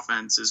Rangers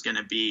offense is going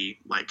to be.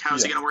 Like,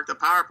 how's he going to work the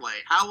power play?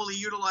 How will he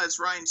utilize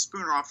Ryan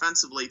Spooner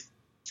offensively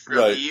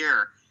throughout the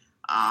year?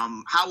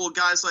 How will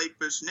guys like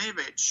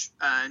Buchnevich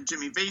and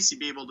Jimmy Vasey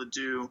be able to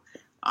do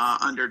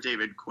under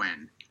David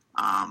Quinn?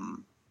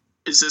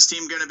 Is this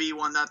team going to be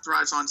one that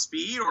thrives on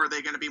speed, or are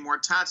they going to be more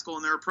tactical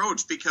in their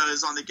approach?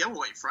 Because on the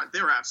giveaway front,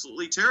 they were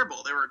absolutely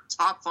terrible. They were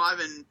top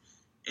 5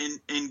 in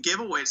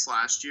giveaways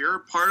last year.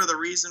 Part of the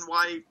reason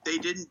why they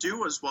didn't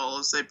do as well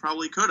as they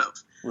probably could have.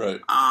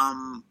 Right.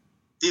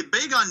 The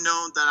big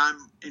unknown that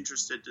I'm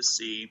interested to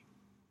see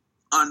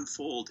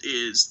unfold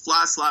is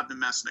Vladislav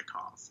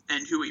Nemesnikov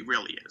and who he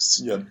really is.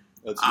 Yeah,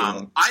 that's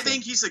good. I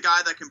think he's a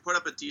guy that can put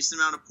up a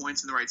decent amount of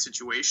points in the right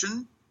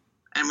situation.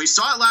 And we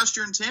saw it last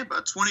year in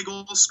Tampa,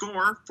 20-goal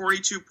scorer,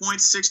 42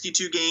 points,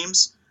 62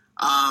 games.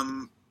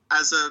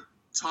 As a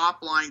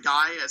top-line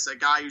guy, as a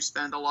guy who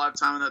spent a lot of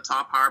time in the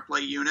top power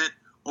play unit,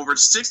 over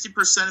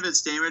 60% of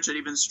its damage at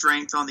even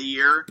strength on the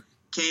year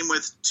came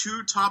with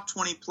 2 top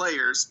 20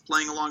 players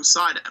playing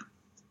alongside him.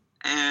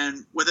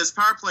 And with his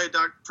power play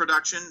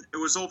production, it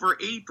was over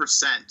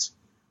 80%,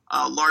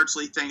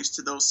 largely thanks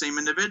to those same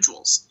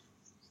individuals.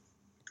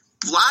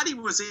 Vladdy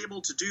was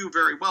able to do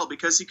very well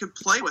because he could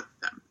play with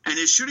them. And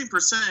his shooting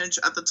percentage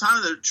at the time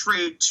of the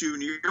trade to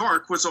New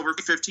York was over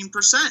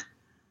 15%.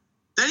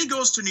 Then he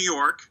goes to New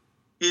York.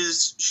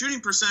 His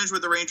shooting percentage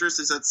with the Rangers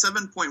is at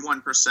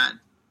 7.1%.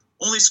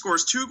 Only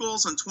scores 2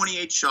 goals on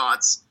 28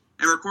 shots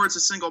and records a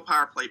single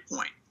power play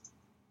point.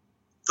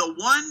 The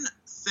one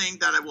thing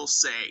that I will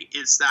say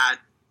is that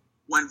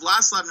when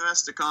Vladislav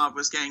Nemesnikov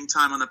was getting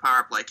time on the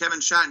power play,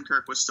 Kevin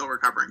Shattenkirk was still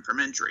recovering from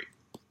injury.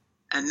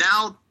 And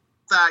now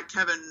that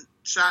Kevin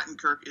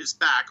Shattenkirk is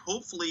back,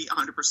 hopefully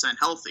 100%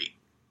 healthy,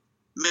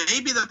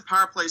 maybe the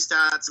power play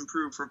stats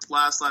improve for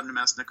Vladislav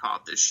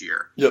Nemesnikov this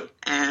year. Yep.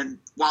 And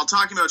while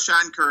talking about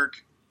Shattenkirk,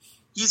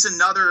 he's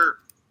another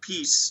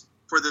piece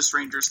for this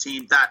Rangers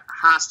team that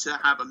has to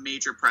have a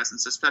major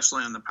presence,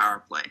 especially on the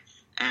power play.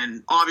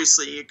 And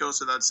obviously, it goes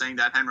without saying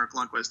that Henrik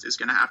Lundqvist is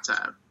going to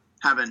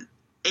have an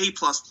A++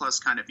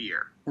 kind of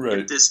year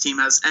if this team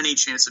has any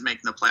chance of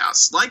making the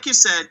playoffs. Like you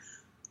said,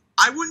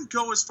 I wouldn't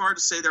go as far to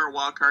say they're a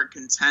wild card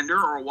contender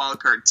or a wild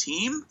card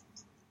team,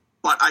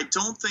 but I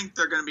don't think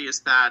they're going to be as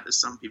bad as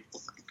some people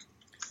think.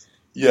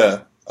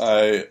 Yeah,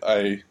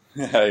 I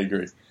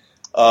agree.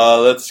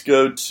 Let's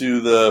go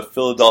to the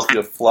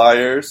Philadelphia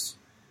Flyers.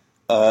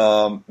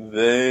 The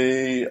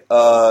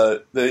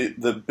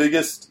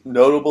biggest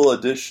notable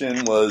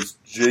addition was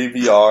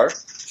JVR,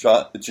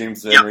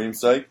 James Van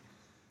Riemsdyk.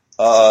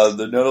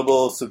 The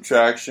notable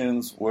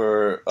subtractions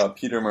were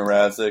Peter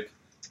Mrazek.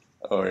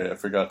 Oh yeah, I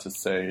forgot to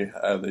say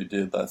how they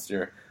did last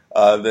year.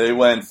 They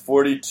went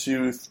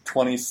 42,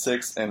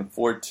 26, and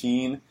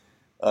 14.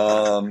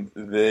 That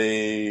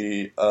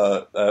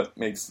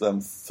makes them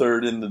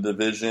third in the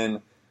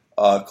division.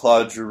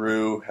 Claude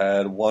Giroux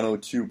had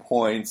 102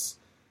 points,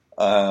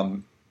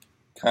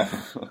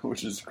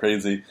 which is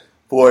crazy.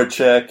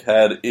 Voracek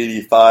had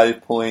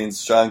 85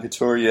 points. Sean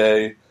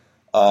Couturier,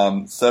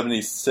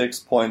 76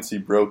 points. He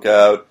broke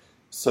out.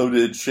 So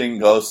did Shane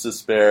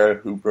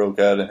Gostisbehere, who broke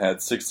out and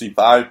had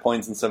 65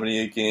 points in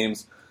 78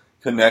 games.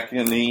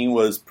 Konechny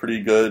was pretty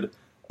good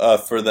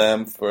for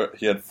them.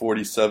 He had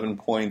 47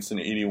 points in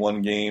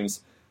 81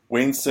 games.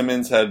 Wayne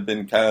Simmons had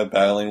been kind of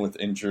battling with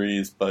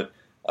injuries, but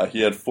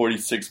he had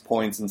 46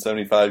 points in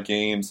 75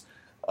 games.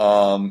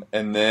 And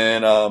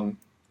then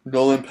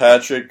Nolan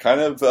Patrick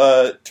kind of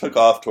took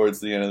off towards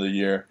the end of the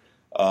year,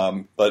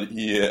 but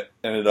he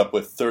ended up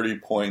with 30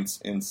 points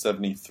in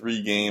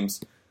 73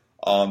 games.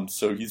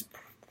 So he's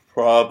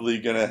probably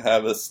going to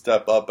have a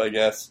step up, I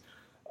guess.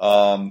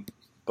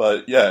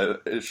 But yeah,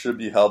 it should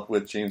be helped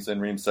with James Van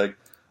Riemsdyk.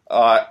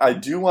 I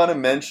do want to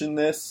mention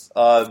this,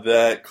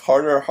 that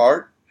Carter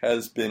Hart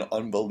has been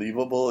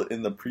unbelievable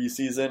in the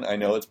preseason. I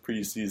know it's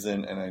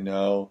preseason, and I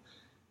know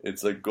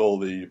it's a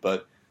goalie,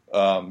 but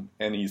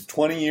and he's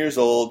 20 years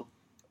old,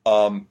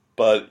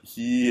 but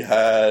he's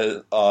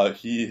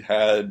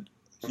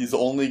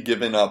only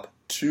given up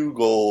 2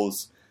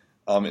 goals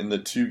in the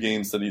 2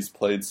 games that he's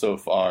played so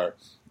far.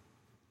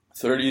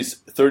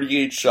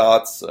 38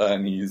 shots,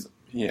 and he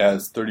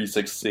has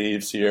 36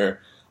 saves here.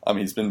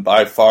 He's been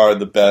by far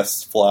the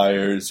best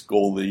Flyers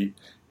goalie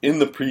in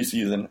the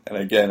preseason, and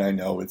again, I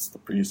know it's the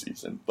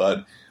preseason,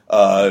 but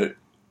I'm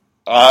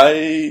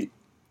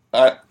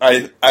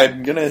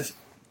gonna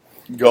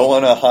go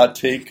on a hot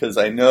take because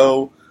I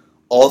know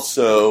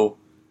also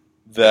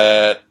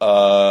that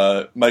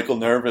Michael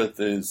Nervith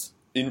is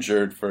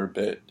injured for a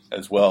bit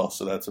as well,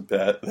 so that's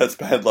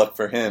bad luck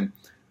for him.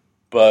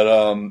 But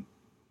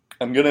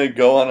I'm gonna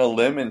go on a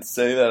limb and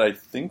say that I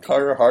think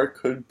Carter Hart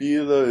could be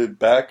the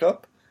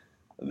backup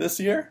this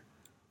year.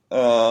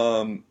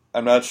 I'm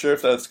not sure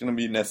if that's going to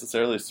be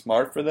necessarily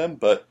smart for them,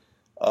 but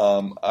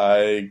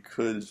I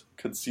could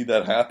see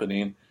that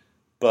happening.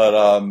 But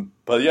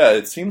yeah,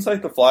 it seems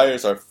like the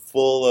Flyers are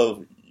full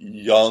of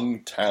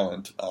young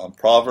talent.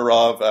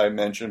 Provorov, I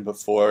mentioned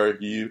before,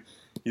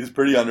 he's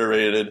pretty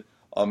underrated.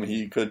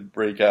 He could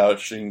break out.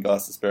 Shane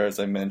Gostisbehere, as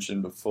I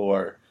mentioned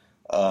before,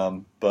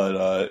 and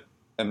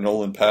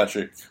Nolan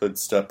Patrick could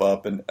step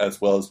up, and as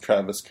well as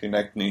Travis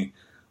Konechny,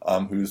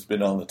 who's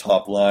been on the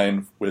top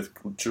line with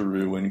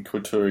Giroux and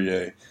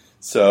Couturier.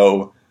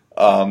 So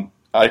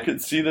I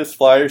could see this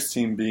Flyers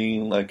team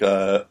being like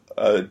a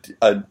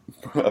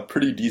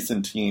pretty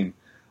decent team,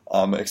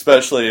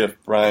 especially if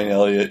Brian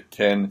Elliott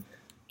can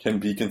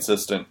be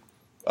consistent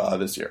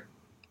this year.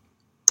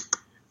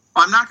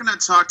 I'm not going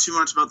to talk too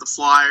much about the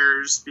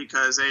Flyers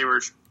because they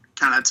were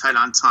kind of tight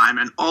on time,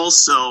 and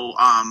also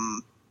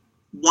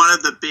one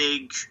of the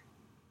big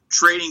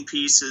trading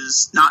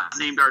pieces, not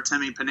named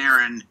Artemi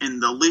Panarin,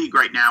 in the league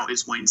right now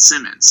is Wayne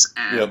Simmons,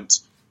 and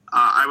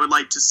I would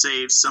like to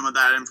save some of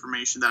that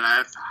information that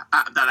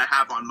I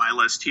have on my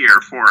list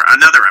here for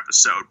another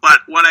episode. But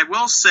what I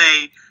will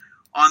say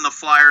on the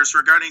Flyers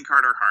regarding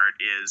Carter Hart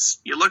is,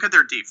 you look at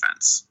their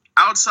defense.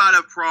 Outside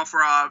of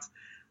Provorov,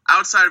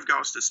 outside of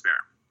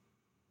Gostisbehere,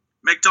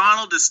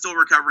 McDonald is still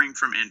recovering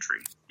from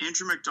injury.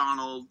 Andrew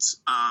McDonald,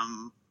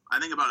 I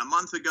think about a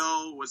month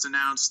ago, was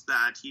announced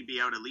that he'd be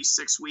out at least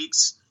 6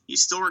 weeks.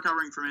 He's still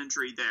recovering from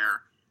injury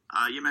there.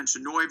 You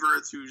mentioned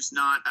Neuwirth, who's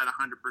not at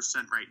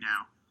 100% right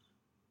now.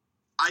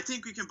 I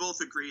think we can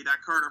both agree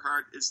that Carter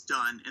Hart is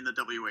done in the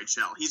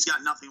WHL. He's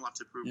got nothing left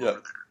to prove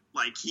over there.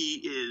 Like, he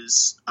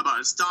is about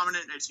as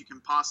dominant as you can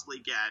possibly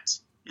get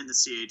in the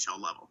CHL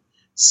level.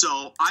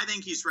 So I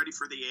think he's ready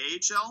for the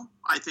AHL.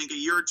 I think a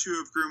year or two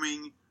of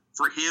grooming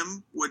for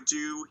him would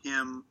do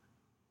him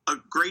a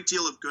great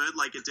deal of good,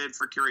 like it did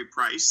for Carey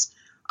Price.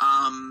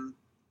 And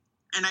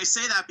I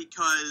say that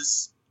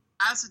because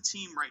as a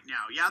team right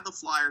now, the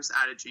Flyers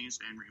added James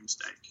Van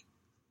Riemsdyk.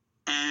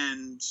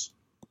 And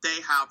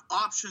they have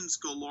options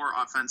galore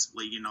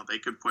offensively. You know, they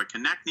could put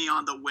Konechny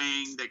on the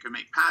wing. They could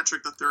make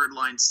Patrick the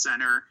third-line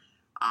center.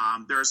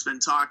 There's been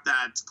talk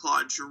that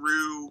Claude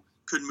Giroux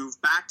could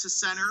move back to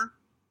center.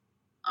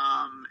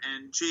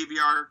 And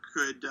JVR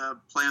could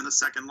play on the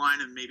second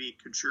line, and maybe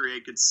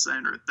Couturier could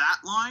center that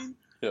line.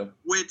 Yeah.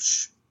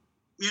 Which,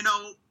 you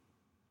know,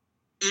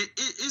 it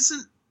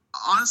isn't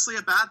honestly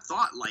a bad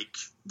thought. Like,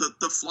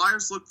 the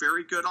Flyers look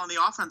very good on the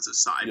offensive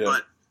side,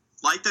 but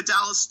like the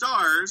Dallas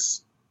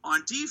Stars,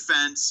 on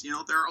defense, you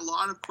know, there are a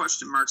lot of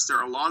question marks. There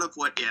are a lot of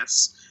what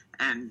ifs,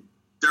 and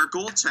their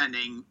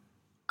goaltending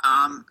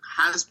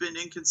has been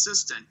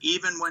inconsistent.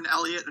 Even when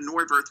Elliott and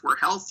Neuwirth were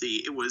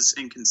healthy, it was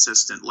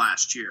inconsistent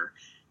last year.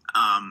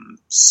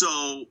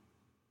 So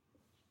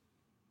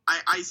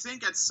I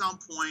think at some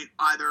point,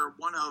 either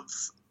one of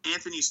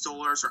Anthony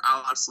Stolarz or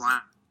Alex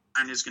Lyon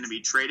is going to be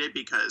traded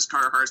because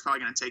Carter Hart is probably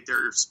going to take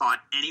their spot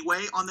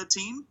anyway on the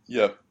team.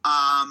 Yep.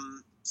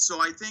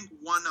 So I think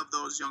one of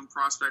those young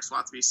prospects will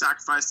have to be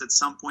sacrificed at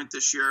some point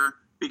this year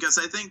because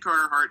I think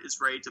Carter Hart is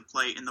ready to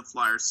play in the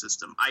Flyers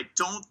system. I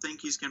don't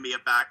think he's going to be a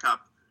backup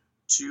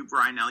to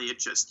Brian Elliott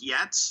just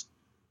yet,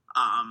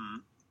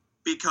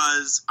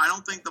 because I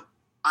don't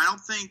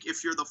think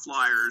if you're the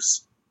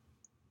Flyers,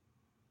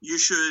 you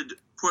should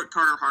put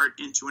Carter Hart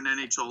into an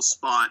NHL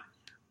spot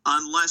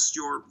unless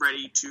you're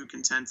ready to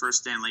contend for a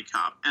Stanley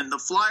Cup. And the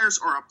Flyers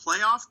are a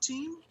playoff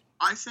team,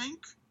 I think,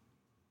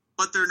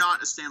 but they're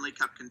not a Stanley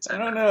Cup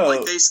contender. I don't know.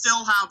 Like, they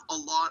still have a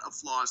lot of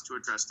flaws to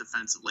address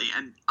defensively,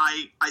 and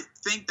I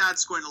think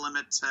that's going to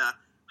limit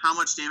how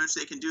much damage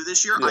they can do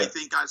this year. Yeah. I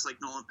think guys like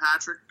Nolan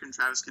Patrick and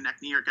Travis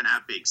Konechny are going to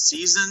have big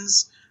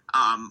seasons.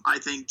 I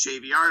think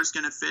JVR is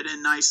going to fit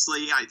in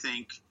nicely. I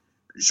think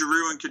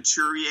Giroux and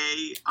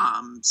Couturier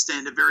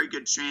stand a very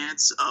good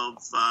chance of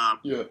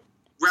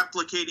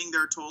replicating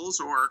their totals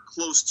or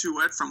close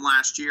to it from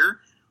last year.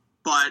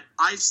 But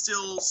I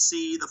still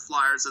see the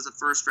Flyers as a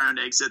first-round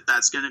exit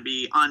that's going to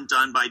be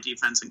undone by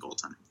defense and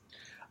goaltending.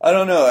 I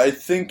don't know. I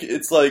think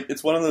it's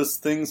one of those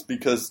things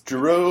because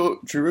Giroux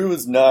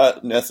is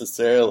not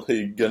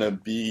necessarily going to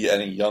be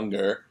any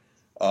younger.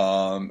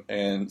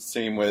 And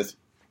same with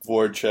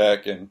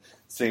Voracek and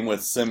same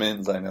with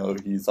Simmons. I know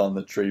he's on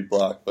the trade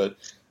block, but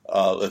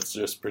let's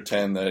just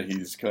pretend that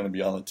he's going to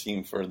be on the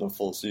team for the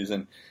full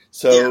season.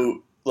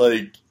 So,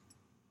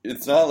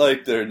 it's not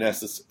like they're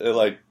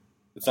necessarily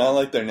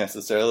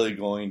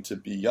going to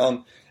be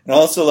young. And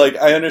also,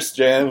 I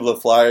understand the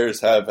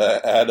Flyers have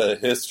had a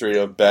history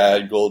of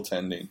bad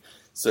goaltending.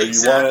 So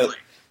exactly.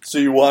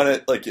 you want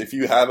it, if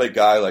you have a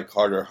guy like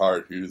Carter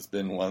Hart, who's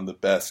been one of the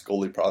best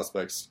goalie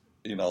prospects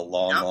in a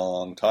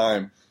long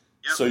time.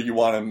 Yep. So you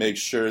want to make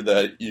sure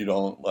that you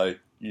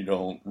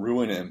don't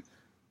ruin him.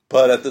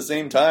 But at the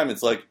same time,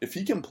 it's if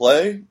he can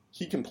play,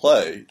 he can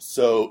play.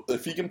 So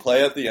if he can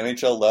play at the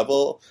NHL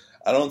level,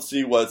 I don't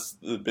see what's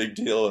the big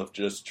deal of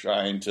just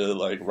trying to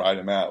like ride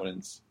him out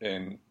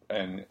and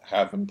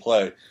have him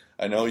play.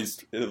 I know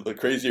the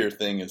crazier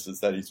thing is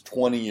that he's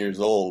 20 years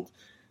old,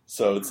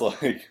 so it's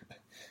like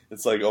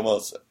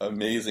almost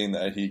amazing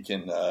that he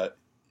can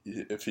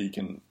if he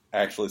can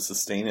actually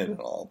sustain it and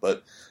all.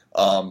 But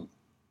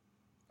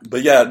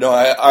yeah, no,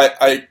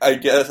 I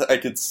guess I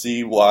could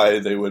see why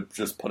they would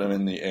just put him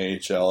in the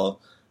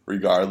AHL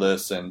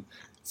regardless and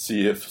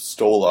see if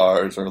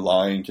Stolars or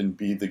Lyon can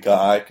be the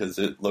guy, because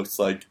it looks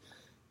like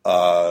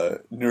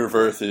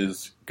Neuwirth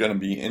is going to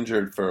be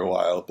injured for a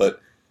while.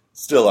 But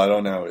still, I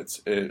don't know.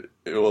 It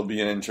will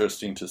be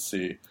interesting to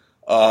see.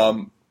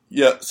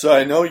 Yeah, so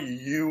I know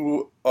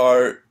you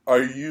are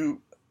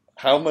you?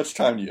 How much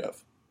time do you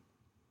have?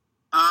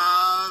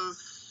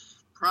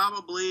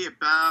 Probably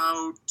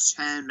about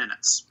 10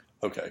 minutes.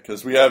 Okay,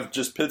 because we have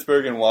just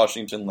Pittsburgh and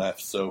Washington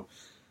left, so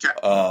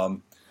Okay.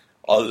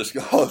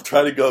 We'll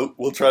try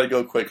to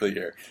go quickly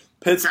here.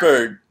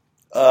 Pittsburgh,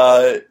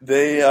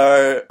 they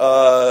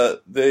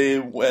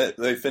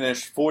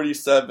finished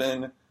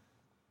 47,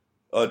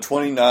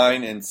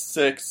 29 and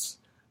 6.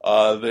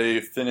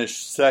 They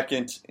finished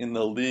second in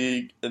the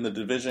league in the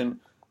division.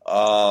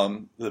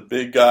 The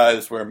big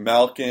guys were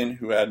Malkin,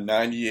 who had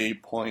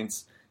 98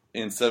 points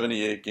in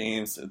 78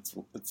 games.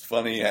 It's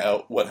funny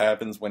what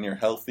happens when you're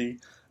healthy.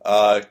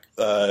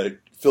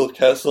 Phil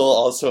Kessel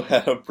also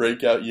had a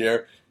breakout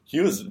year. He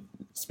was,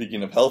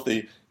 speaking of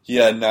healthy, he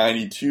had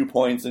 92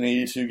 points in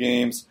 82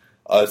 games.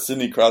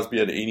 Sidney Crosby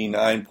had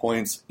 89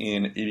 points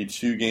in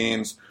 82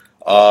 games.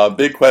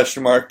 Big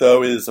question mark,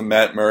 though, is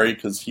Matt Murray,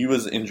 because he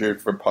was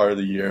injured for part of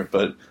the year,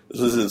 but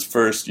this was his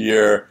first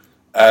year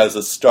as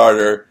a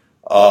starter,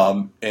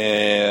 and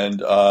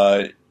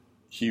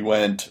he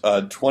went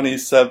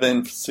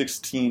 27,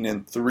 16,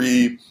 and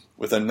 3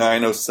 with a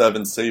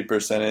 .907 save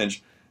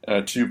percentage and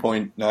a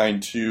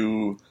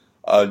 2.92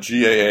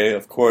 GAA.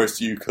 Of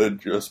course, you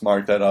could just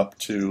mark that up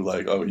to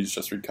like, oh, he's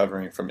just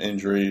recovering from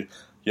injury.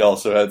 He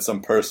also had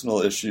some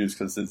personal issues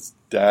because his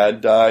dad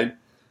died.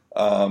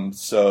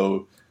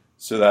 So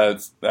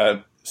that's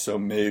that. So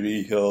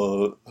maybe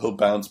he'll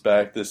bounce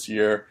back this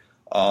year.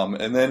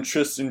 And then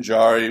Tristan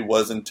Jarry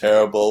wasn't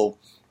terrible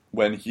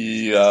when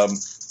he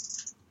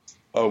was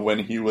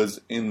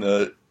in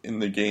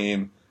the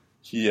game.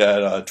 He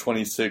had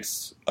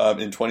 26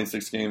 in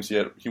 26 games.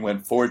 He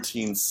went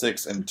 14,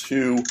 6, and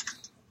 2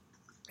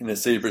 in a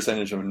save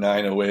percentage of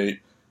 .908,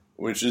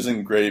 which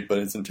isn't great, but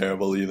isn't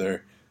terrible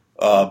either.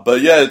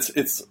 But yeah,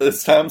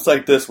 it's times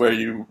like this where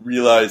you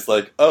realize,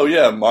 like, oh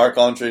yeah,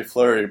 Marc-Andre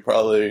Fleury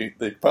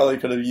they probably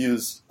could have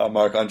used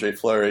Marc-Andre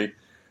Fleury.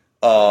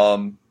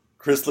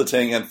 Chris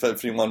Letang had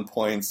 51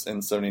 points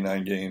in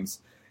 79 games,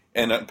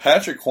 and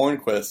Patrick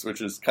Hornquist,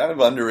 which is kind of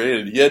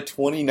underrated, he had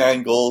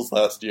 29 goals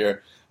last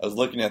year. I was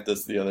looking at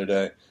this the other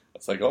day.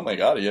 It's like, oh my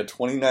god, he had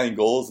 29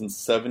 goals in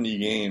 70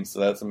 games,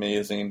 so that's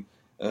amazing.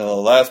 And the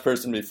last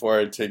person before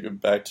I take it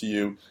back to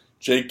you,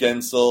 Jake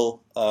Gensel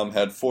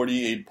had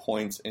 48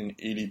 points in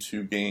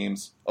 82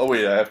 games. Oh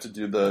wait, I have to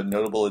do the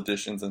notable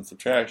additions and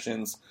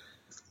subtractions.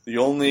 The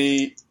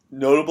only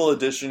notable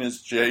addition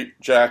is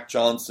Jack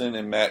Johnson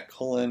and Matt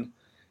Cullen,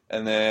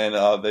 and then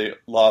they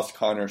lost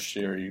Connor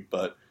Sherry,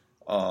 but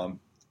I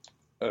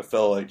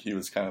felt like he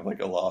was kind of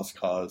like a lost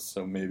cause,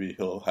 so maybe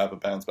he'll have a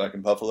bounce back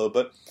in Buffalo.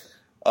 But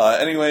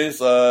anyways,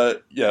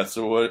 yeah.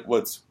 So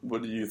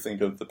what do you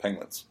think of the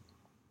Penguins?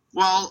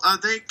 Well,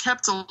 they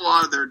kept a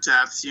lot of their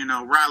depth. You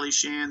know, Riley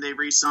Shan, they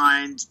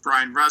re-signed.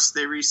 Brian Rust,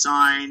 they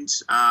re-signed.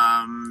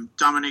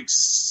 Dominic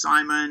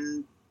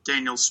Simon,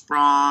 Daniel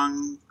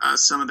Sprong,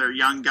 some of their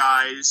young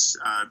guys.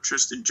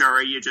 Tristan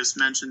Jarry, you just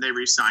mentioned, they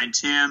re-signed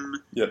him.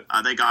 Yep.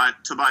 They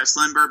got Tobias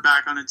Lindbergh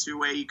back on a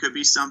two-way. He could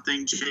be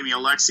something. Jamie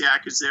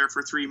Oleksiak is there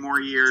for 3 more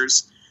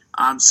years.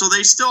 So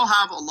they still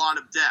have a lot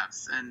of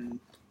depth. And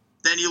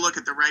then you look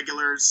at the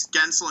regulars.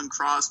 Gensel and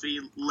Crosby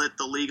lit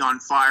the league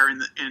on fire in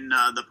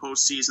the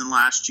postseason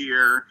last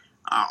year.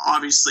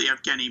 Obviously,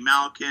 Evgeny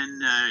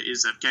Malkin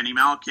is Evgeny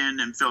Malkin,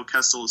 and Phil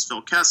Kessel is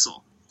Phil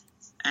Kessel.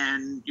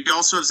 And you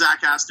also have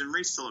Zach Aston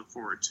Reese to look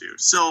forward to.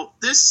 So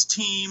this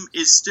team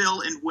is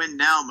still in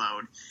win-now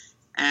mode.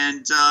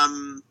 And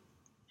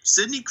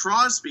Sidney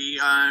Crosby,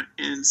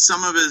 in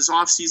some of his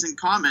off-season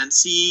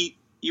comments, he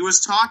was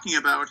talking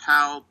about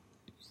how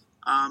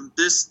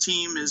this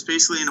team is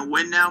basically in a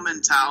win-now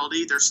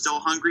mentality. They're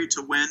still hungry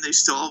to win. They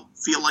still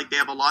feel like they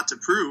have a lot to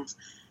prove.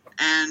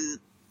 And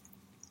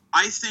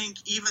I think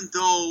even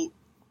though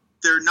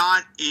they're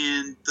not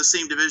in the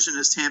same division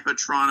as Tampa,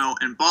 Toronto,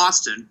 and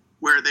Boston,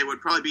 where they would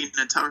probably be in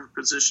a tougher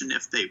position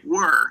if they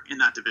were in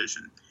that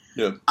division,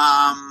 Yeah.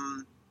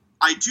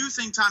 I do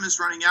think time is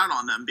running out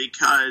on them,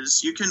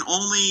 because you can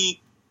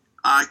only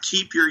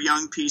keep your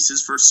young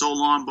pieces for so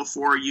long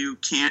before you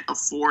can't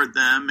afford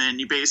them, and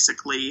you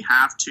basically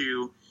have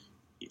to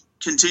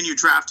continue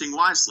drafting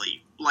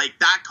wisely. Like,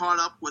 that caught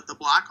up with the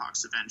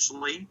Blackhawks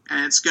eventually,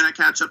 and it's going to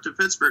catch up to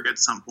Pittsburgh at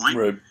some point.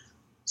 Right.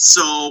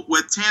 So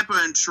with Tampa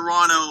and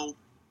Toronto,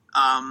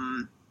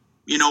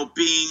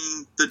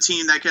 being the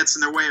team that gets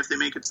in their way if they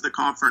make it to the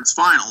conference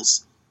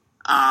finals,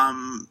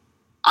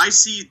 I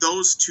see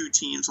those two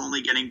teams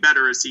only getting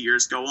better as the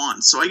years go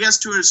on. So I guess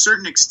to a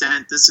certain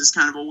extent, this is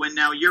kind of a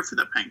win-now year for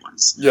the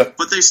Penguins. Yeah.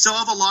 But they still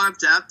have a lot of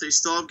depth. They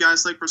still have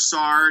guys like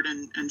Brassard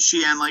and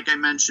Sheehan, like I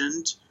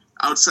mentioned,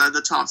 outside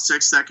the top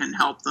six that can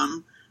help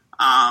them.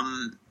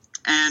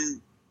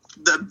 And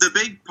the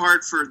big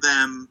part for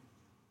them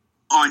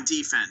on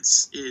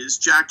defense is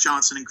Jack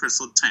Johnson and Chris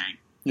Letang.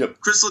 Yep.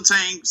 Chris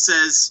Letang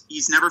says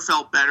he's never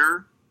felt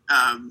better.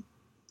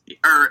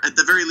 Or at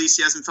the very least,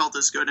 he hasn't felt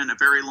this good in a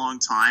very long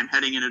time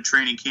heading into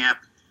training camp.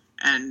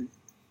 And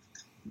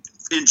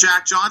in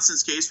Jack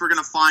Johnson's case, we're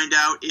going to find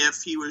out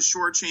if he was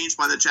shortchanged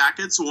by the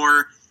Jackets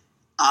or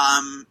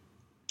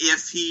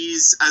if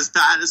he's as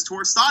bad as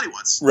Torts thought he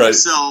was. Right.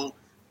 So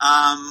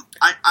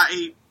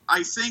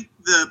I think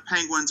the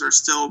Penguins are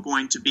still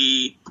going to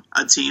be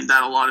a team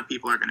that a lot of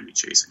people are going to be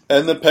chasing.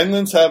 And the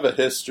Penguins have a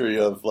history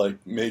of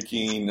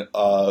making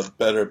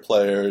better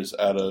players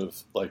out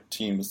of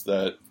teams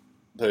that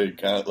they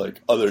kind of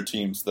other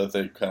teams that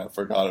they kind of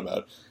forgot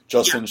about.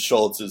 Justin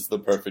Schultz is the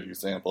perfect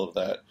example of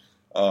that.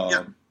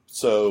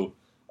 So,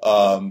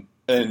 and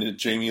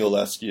Jamie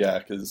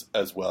Oleskiak is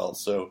as well.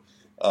 So,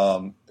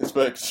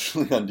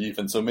 especially on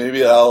defense. So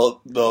maybe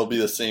that'll be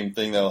the same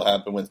thing that'll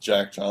happen with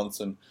Jack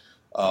Johnson.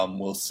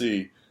 We'll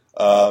see.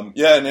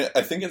 And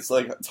I think it's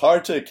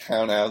hard to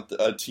count out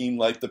a team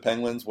like the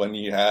Penguins when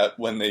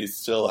they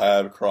still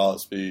have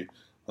Crosby,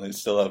 when they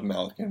still have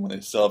Malkin, when they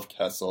still have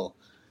Kessel.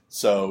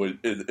 So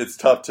it's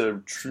tough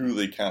to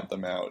truly count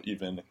them out,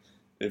 even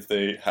if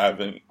they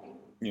haven't.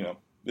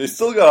 They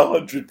still got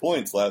 100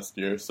 points last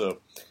year, so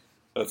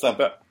that's not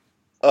bad.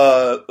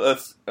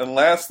 And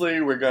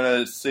lastly, we're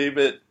gonna save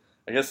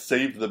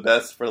the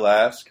best for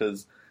last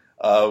because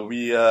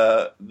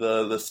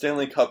the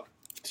Stanley Cup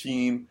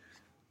team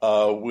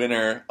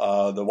winner,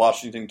 the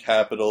Washington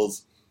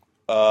Capitals.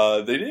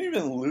 They didn't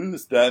even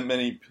lose that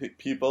many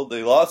people.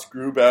 They lost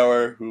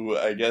Grubauer, who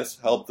I guess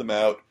helped them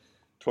out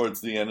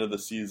towards the end of the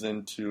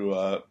season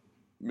to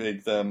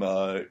make them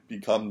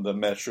become the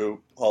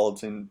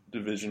Metropolitan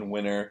Division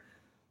winner.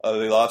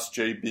 They lost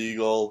Jay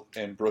Beagle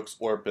and Brooks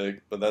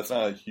Orpik, but that's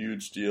not a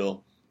huge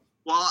deal.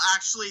 Well,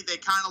 actually, they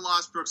kind of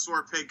lost Brooks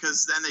Orpik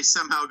because then they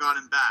somehow got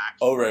him back.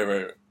 Oh,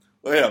 right.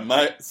 Well, yeah,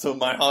 my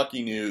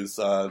hockey news,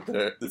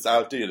 it's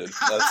outdated.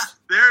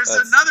 There's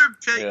another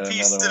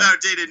piece of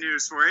outdated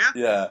news for you.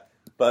 Yeah,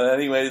 but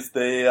anyways,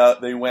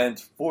 they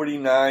went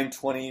 49,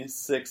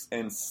 26,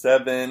 and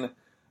 7.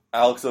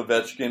 Alex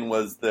Ovechkin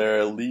was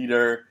their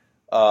leader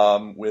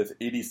with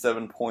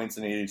 87 points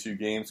in 82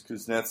 games.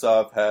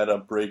 Kuznetsov had a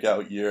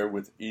breakout year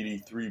with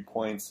 83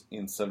 points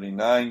in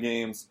 79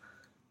 games.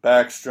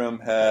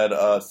 Backstrom had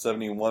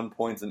 71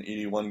 points in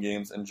 81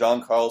 games. And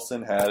John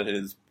Carlson had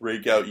his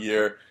breakout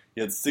year.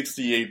 He had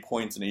 68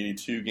 points in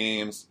 82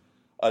 games.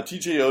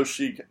 TJ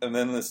Oshie, and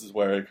then this is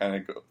where it kind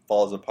of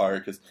falls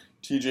apart, because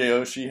TJ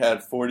Oshie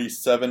had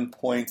 47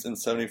 points in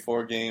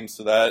 74 games,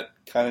 so that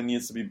kind of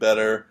needs to be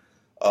better.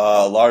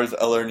 Lars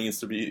Eller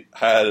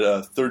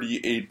had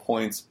 38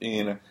 points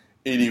in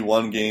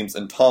 81 games,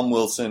 and Tom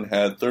Wilson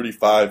had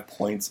 35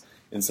 points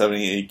in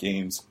 78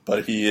 games.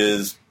 But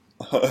he's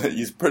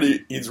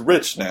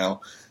rich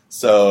now,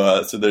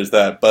 so there's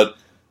that. But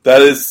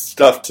that is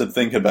stuff to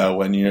think about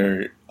when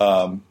you're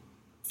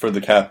for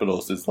the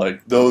Capitals. Is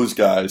those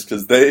guys,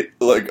 because they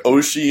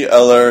Oshie,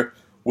 Eller,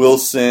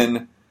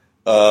 Wilson,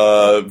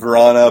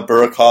 Verana,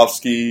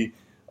 Burakovsky.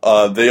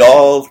 They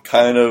all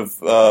kind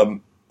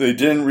of. They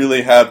didn't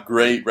really have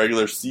great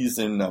regular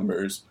season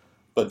numbers,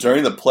 but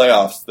during the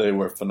playoffs they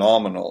were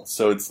phenomenal.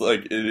 So it's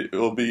it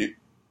will be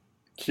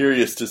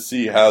curious to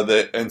see how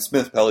and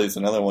Smith Pelly is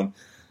another one.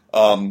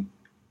 I'll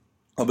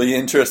be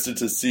interested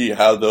to see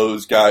how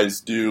those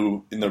guys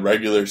do in the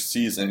regular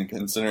season,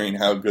 considering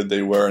how good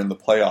they were in the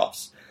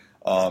playoffs.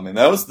 And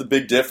that was the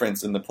big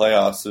difference in the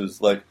playoffs. Is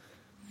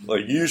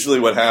usually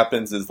what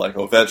happens is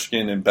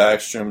Ovechkin and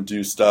Backstrom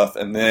do stuff,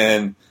 and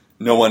then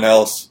no one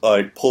else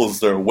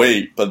pulls their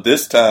weight. But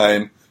this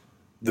time,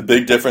 the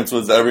big difference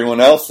was everyone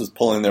else was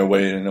pulling their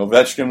weight, and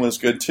Ovechkin was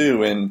good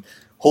too, and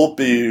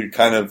Holtby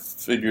kind of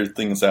figured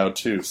things out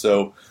too.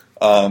 So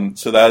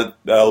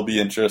that'll be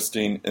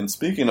interesting. And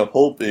speaking of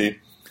Holtby,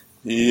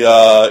 he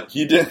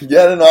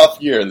had an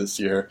off year this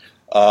year.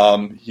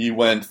 He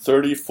went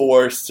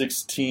 34,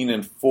 16,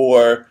 and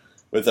 4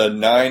 with a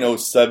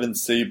 .907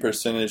 save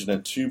percentage and a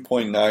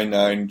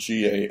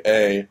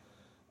 2.99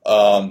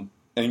 GAA.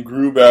 And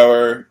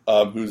Grubauer,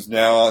 who's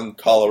now on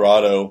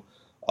Colorado,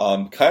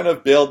 kind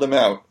of bailed them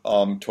out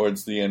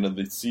towards the end of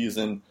the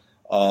season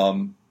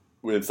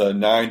with a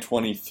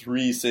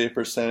 .923 save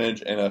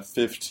percentage and a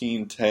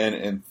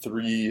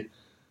 15-10-3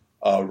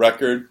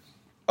 record.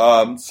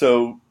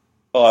 So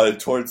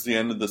towards the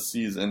end of the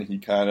season, he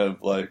kind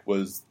of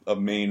was a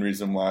main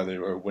reason why they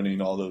were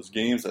winning all those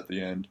games at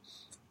the end.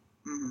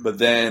 Mm-hmm. But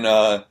then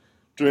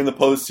during the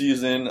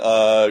postseason,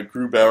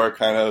 Grubauer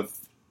kind of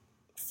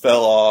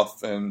fell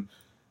off, and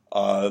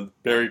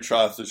Barry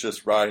Trotz was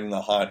just riding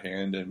the hot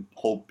hand, and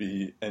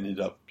Holtby ended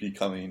up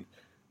becoming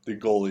the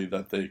goalie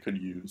that they could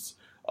use.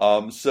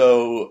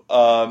 So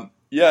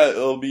yeah,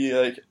 it'll be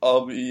like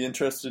I'll be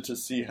interested to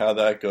see how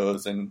that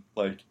goes, and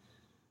like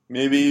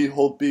maybe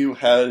Holtby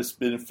has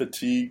been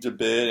fatigued a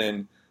bit,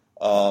 and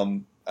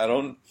I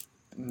don't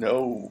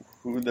know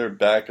who their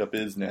backup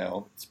is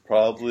now. It's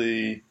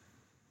probably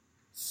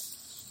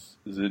is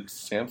it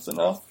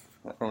Samsonov?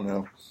 I don't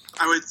know,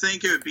 I would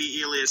think it would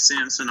be Elias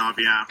Samsonov,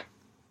 yeah.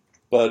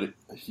 but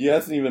he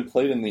hasn't even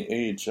played in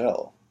the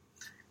AHL.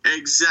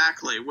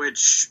 Exactly,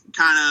 which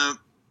kind of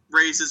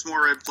raises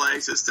more red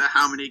flags as to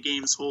how many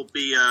games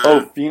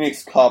Holtby,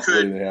 Phoenix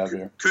Copley they have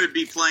here. could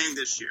be playing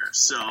this year.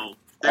 So All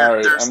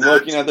right, I'm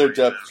looking at their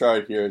depth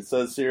chart here. It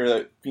says here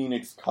that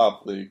Phoenix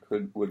Copley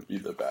would be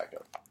the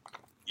backup.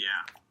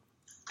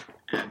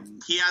 Yeah,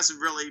 and he hasn't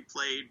really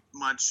played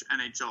much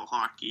NHL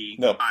hockey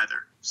No.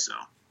 either.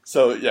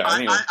 So yeah,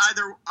 anyway.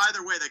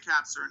 Either way, the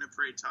Caps are in a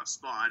pretty tough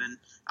spot, and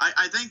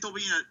I think they'll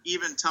be in an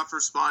even tougher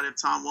spot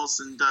if Tom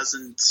Wilson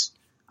doesn't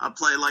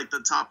play like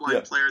the top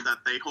line player that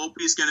they hope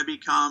he's going to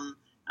become.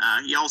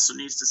 He also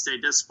needs to stay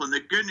disciplined. The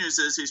good news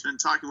is he's been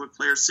talking with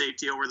player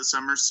safety over the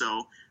summer,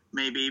 so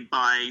maybe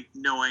by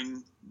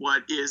knowing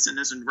what is and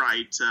isn't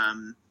right,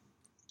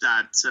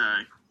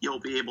 that he'll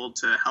be able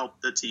to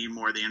help the team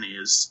more than he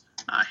is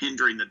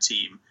hindering the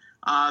team.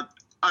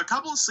 A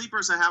couple of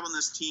sleepers I have on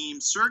this team,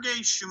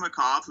 Sergei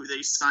Shumakov, who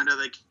they signed out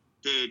of the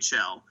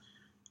KHL.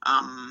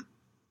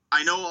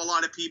 I know a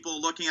lot of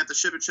people looking at the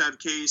Shipachev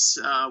case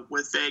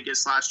with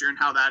Vegas last year and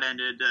how that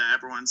ended.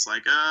 Everyone's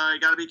like, you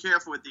got to be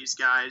careful with these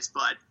guys.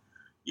 But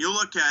you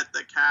look at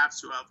the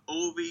Caps who have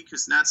Ovi,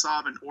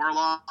 Kuznetsov, and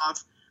Orlov.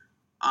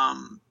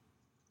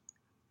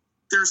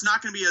 There's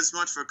not going to be as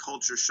much of a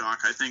culture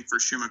shock, I think, for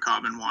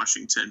Shumakov in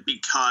Washington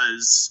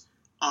because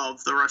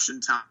of the Russian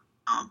talent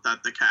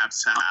that the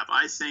Caps have.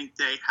 I think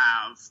they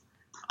have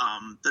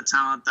the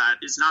talent that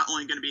is not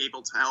only going to be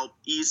able to help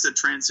ease the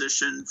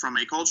transition from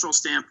a cultural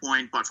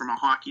standpoint, but from a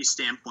hockey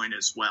standpoint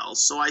as well.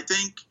 So I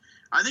think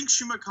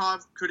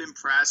Shumakov could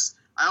impress.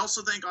 I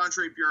also think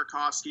Andrei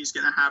Burakovsky is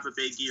going to have a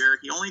big year.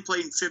 He only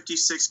played in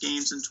 56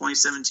 games in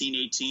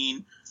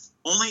 2017-18,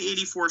 only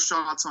 84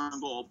 shots on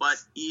goal, but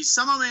he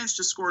somehow managed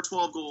to score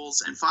 12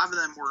 goals, and 5 of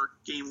them were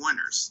game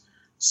winners.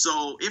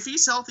 So if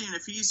he's healthy and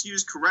if he's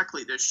used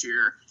correctly this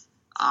year,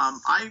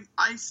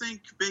 I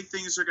think big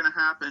things are going to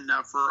happen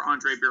for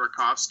Andrei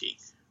Burakovsky.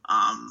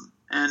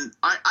 And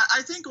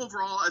I think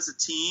overall as a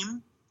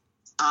team,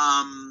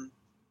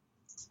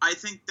 I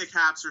think the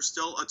Caps are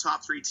still a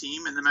top 3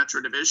 team in the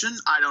Metro Division.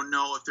 I don't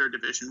know if they're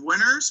division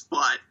winners,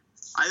 but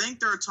I think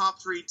they're a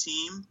top 3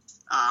 team.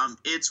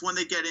 It's when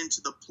they get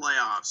into the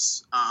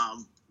playoffs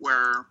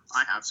where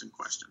I have some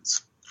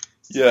questions.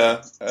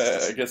 Yeah,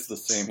 I guess the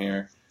same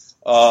here.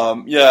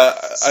 Yeah,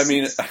 I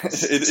mean,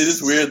 it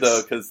is weird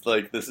though, because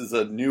like this is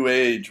a new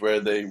age where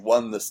they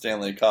won the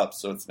Stanley Cup,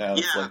 so it's now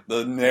it's like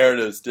the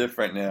narrative's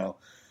different now.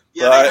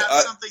 Yeah, but they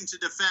have something to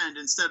defend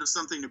instead of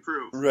something to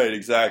prove. Right,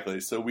 exactly.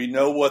 So we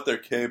know what they're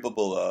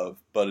capable of,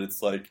 but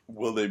it's like,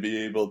 will they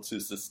be able to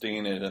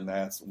sustain it? And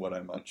that's what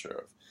I'm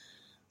unsure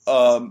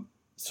of.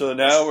 So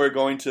now we're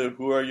going to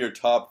who are your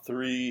top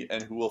 3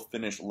 and who will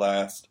finish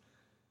last.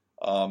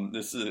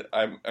 This is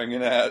I'm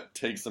gonna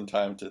take some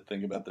time to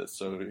think about this.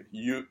 So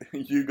you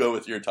go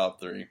with your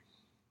top 3.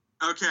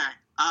 Okay,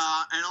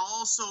 and I'll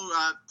also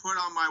put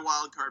on my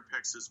wild card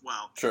picks as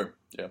well. Sure.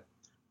 Yeah.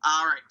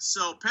 All right.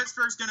 So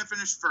Pittsburgh's going to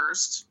finish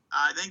first.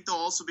 I think they'll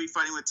also be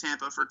fighting with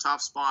Tampa for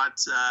top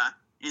spot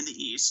in the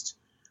East.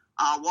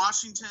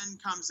 Washington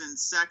comes in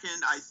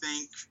second. I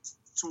think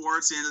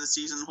towards the end of the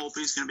season,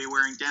 Holtby's going to be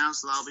wearing down,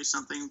 so that'll be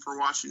something for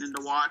Washington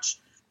to watch.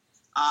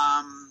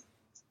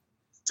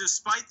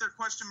 Despite their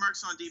question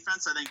marks on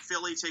defense, I think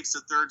Philly takes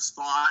the 3rd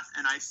spot,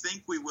 and I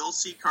think we will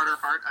see Carter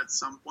Hart at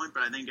some point,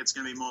 but I think it's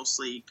going to be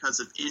mostly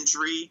because of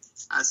injury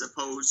as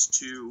opposed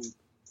to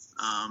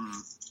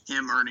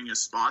him earning a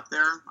spot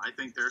there. I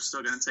think they're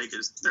still going to take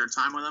their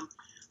time with him.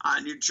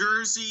 New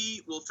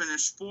Jersey will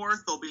finish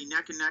 4th. They'll be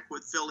neck and neck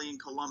with Philly and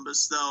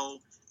Columbus,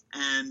 though,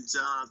 and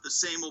the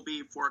same will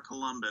be for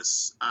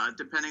Columbus.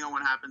 Depending on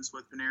what happens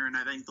with Panarin,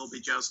 I think they'll be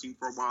jousting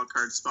for a wild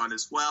card spot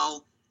as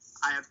well.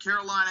 I have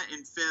Carolina in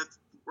 5th.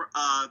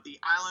 The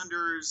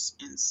Islanders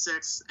in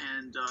 6th,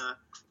 and I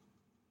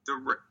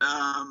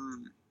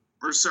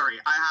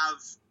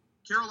have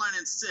Carolina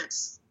in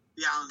 6th,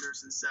 the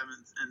Islanders in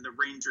 7th, and the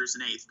Rangers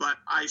in 8th. But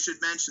I should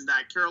mention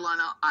that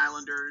Carolina,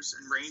 Islanders,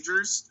 and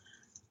Rangers,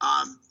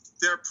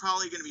 they're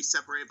probably going to be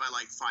separated by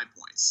like 5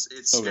 points.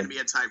 It's going to be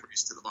a tight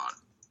race to the bottom.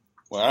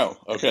 Wow.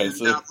 Okay. And,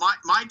 so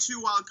my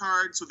 2 wild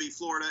cards will be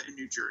Florida and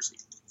New Jersey.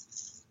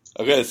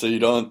 Okay, so you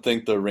don't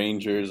think the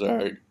Rangers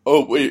are?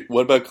 Oh wait,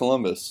 what about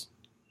Columbus?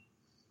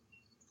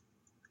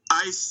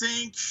 I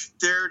think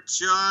they're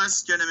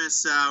just going to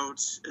miss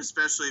out,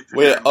 especially if...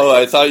 Wait,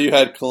 I thought you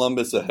had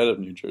Columbus ahead of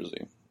New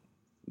Jersey.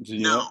 Do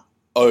you know?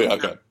 Oh, yeah,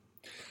 okay.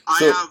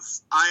 No.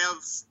 I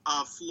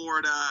have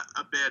Florida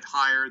a bit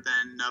higher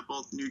than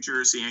both New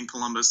Jersey and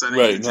Columbus. I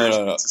think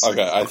no.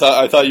 Okay, I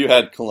thought you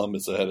had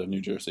Columbus ahead of New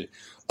Jersey.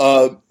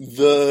 So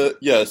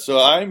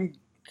I'm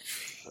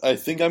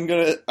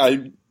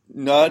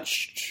not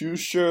too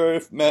sure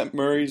if Matt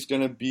Murray's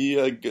gonna be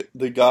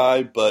the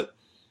guy, but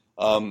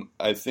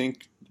I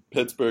think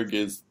Pittsburgh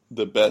is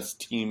the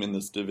best team in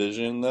this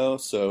division, though.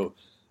 So,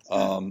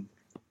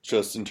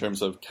 just in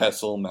terms of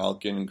Kessel,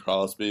 Malkin, and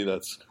Crosby,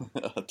 that's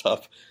a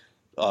tough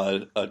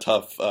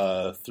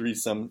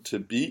threesome to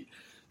beat.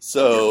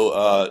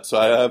 So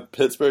I have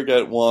Pittsburgh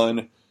at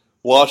 1.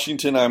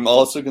 Washington, I'm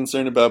also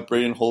concerned about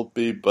Braden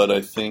Holtby, but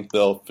I think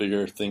they'll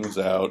figure things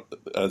out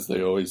as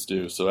they always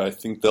do. So I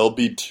think they'll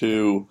be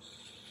 2.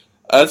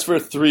 As for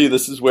 3,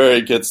 this is where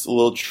it gets a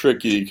little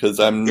tricky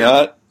because I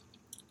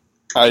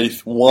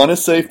want to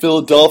say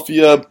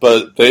Philadelphia,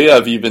 but they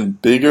have even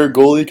bigger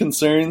goalie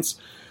concerns.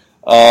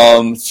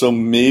 So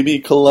maybe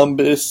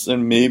Columbus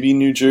and maybe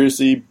New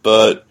Jersey,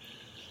 but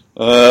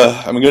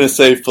I'm going to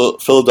say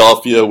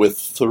Philadelphia with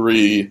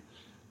 3.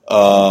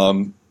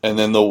 And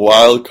then the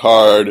wild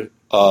card,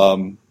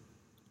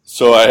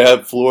 so I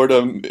have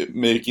Florida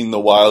making the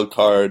wild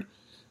card,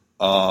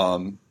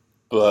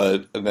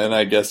 but then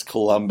I guess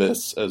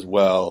Columbus as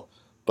well.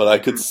 But I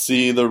could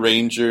see the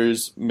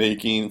Rangers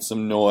making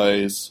some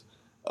noise.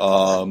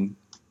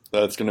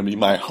 That's going to be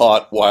my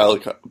hot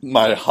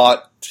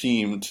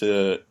team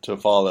to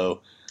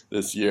follow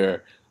this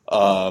year.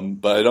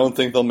 But I don't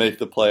think they'll make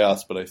the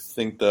playoffs, but I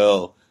think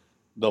they'll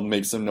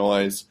make some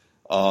noise.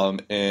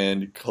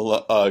 And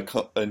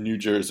New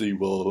Jersey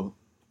will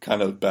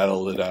kind of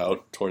battle it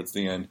out towards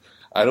the end.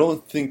 I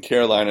don't think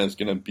Carolina is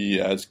going to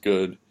be as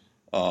good.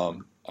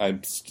 Their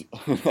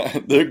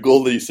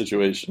goalie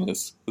situation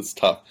is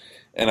tough.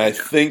 And I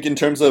think in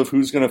terms of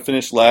who's going to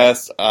finish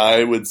last,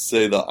 I would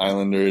say the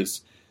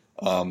Islanders.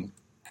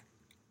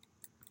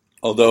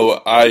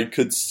 Although I'd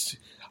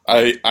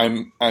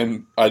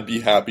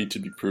be happy to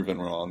be proven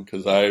wrong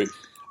because I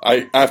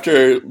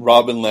after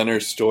Robin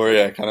Lehner's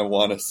story, I kind of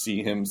want to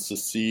see him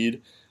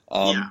succeed.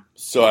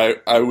 So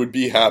I would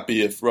be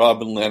happy if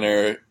Robin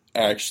Lehner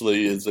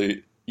actually has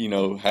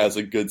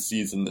a good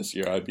season this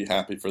year. I'd be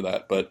happy for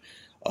that. But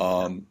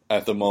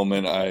at the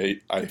moment,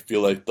 I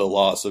feel like the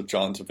loss of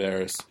John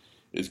Tavares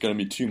is going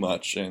to be too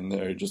much, and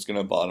they're just going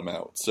to bottom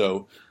out.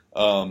 So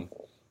so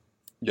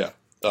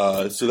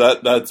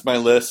that's my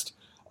list.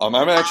 I'm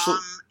actually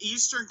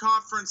Eastern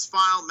Conference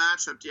final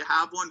matchup. Do you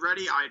have one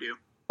ready? I do.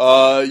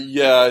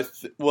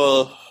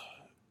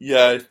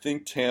 I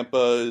think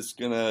Tampa is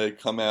going to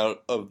come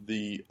out of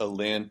the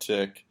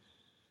Atlantic.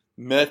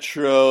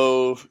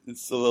 Metro,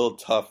 it's a little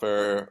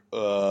tougher.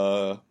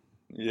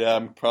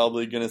 I'm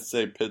probably going to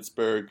say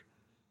Pittsburgh.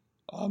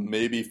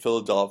 Maybe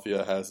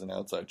Philadelphia has an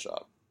outside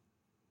shot.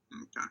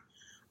 Okay.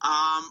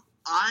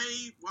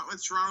 I went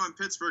with Toronto and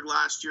Pittsburgh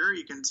last year.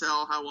 You can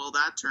tell how well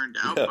that turned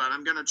out, but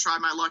I'm going to try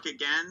my luck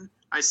again.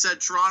 I said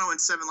Toronto in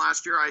 7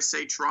 last year. I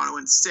say Toronto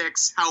in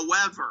 6.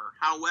 However,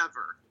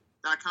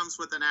 that comes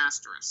with an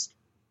asterisk.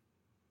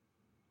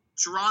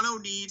 Toronto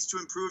needs to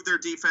improve their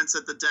defense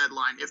at the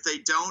deadline. If they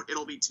don't,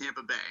 it'll be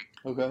Tampa Bay.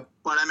 Okay.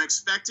 But I'm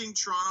expecting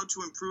Toronto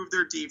to improve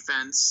their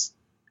defense,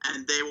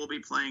 and they will be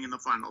playing in the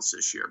finals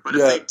this year. But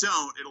if they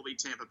don't, it'll be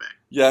Tampa Bay.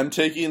 Yeah, I'm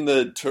taking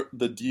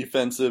the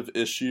defensive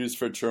issues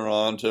for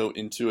Toronto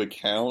into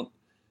account.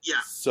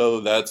 Yeah.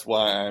 So that's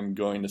why I'm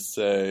going to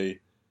say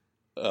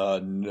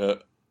no,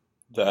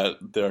 that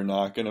they're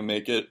not going to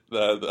make it.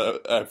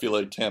 I feel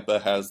like Tampa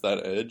has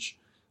that edge.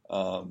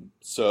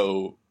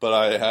 But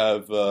I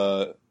have.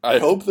 I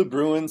hope the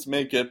Bruins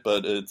make it,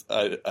 but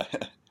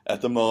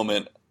at the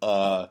moment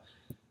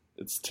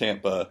it's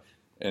Tampa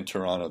and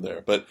Toronto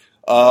there. But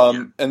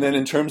and then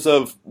in terms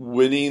of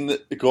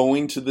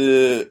going to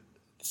the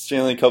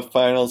Stanley Cup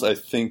Finals, I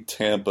think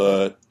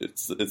Tampa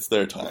it's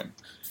their time.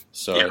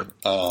 So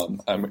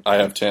I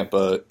have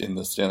Tampa in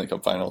the Stanley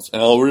Cup Finals,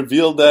 and I'll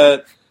reveal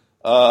that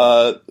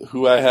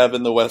who I have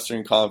in the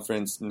Western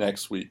Conference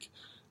next week.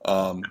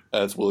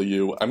 As will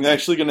you. I'm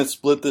actually going to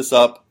split this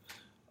up,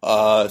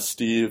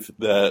 Steve,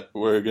 that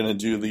we're going to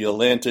do the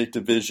Atlantic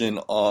Division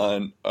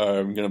I'm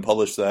going to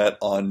publish that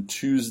on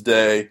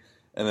Tuesday,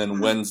 and then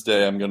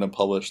Wednesday I'm going to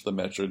publish the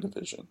Metro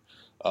Division.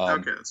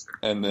 Okay, that's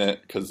fair. And then,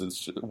 because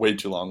it's way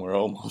too long, we're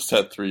almost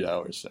at 3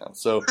 hours now.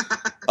 So,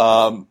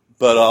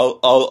 but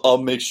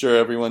I'll make sure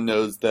everyone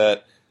knows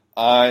that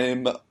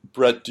I'm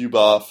Brett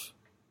Duboff.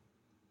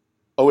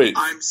 Oh wait,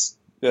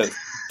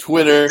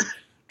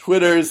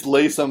 Twitter's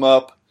Lace 'em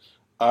Up.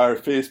 Our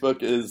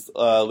Facebook is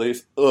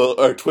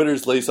our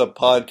Twitter's Lace Up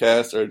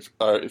Podcast,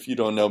 or if you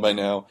don't know by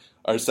now,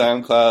 our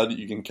SoundCloud.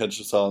 You can catch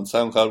us all on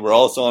SoundCloud. We're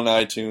also on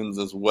iTunes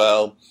as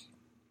well,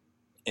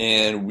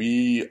 and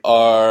we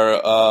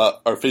are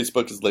our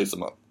Facebook is Lace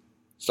 'em Up.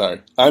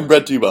 Sorry, I'm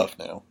Brett Duboff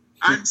now.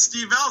 I'm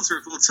Steve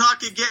Ellsworth. We'll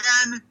talk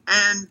again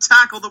and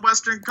tackle the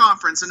Western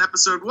Conference in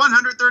episode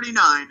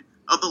 139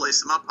 of the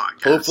Lace 'em Up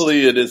Podcast.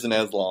 Hopefully, it isn't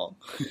as long.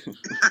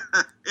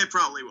 It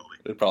probably will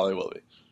be. It probably will be.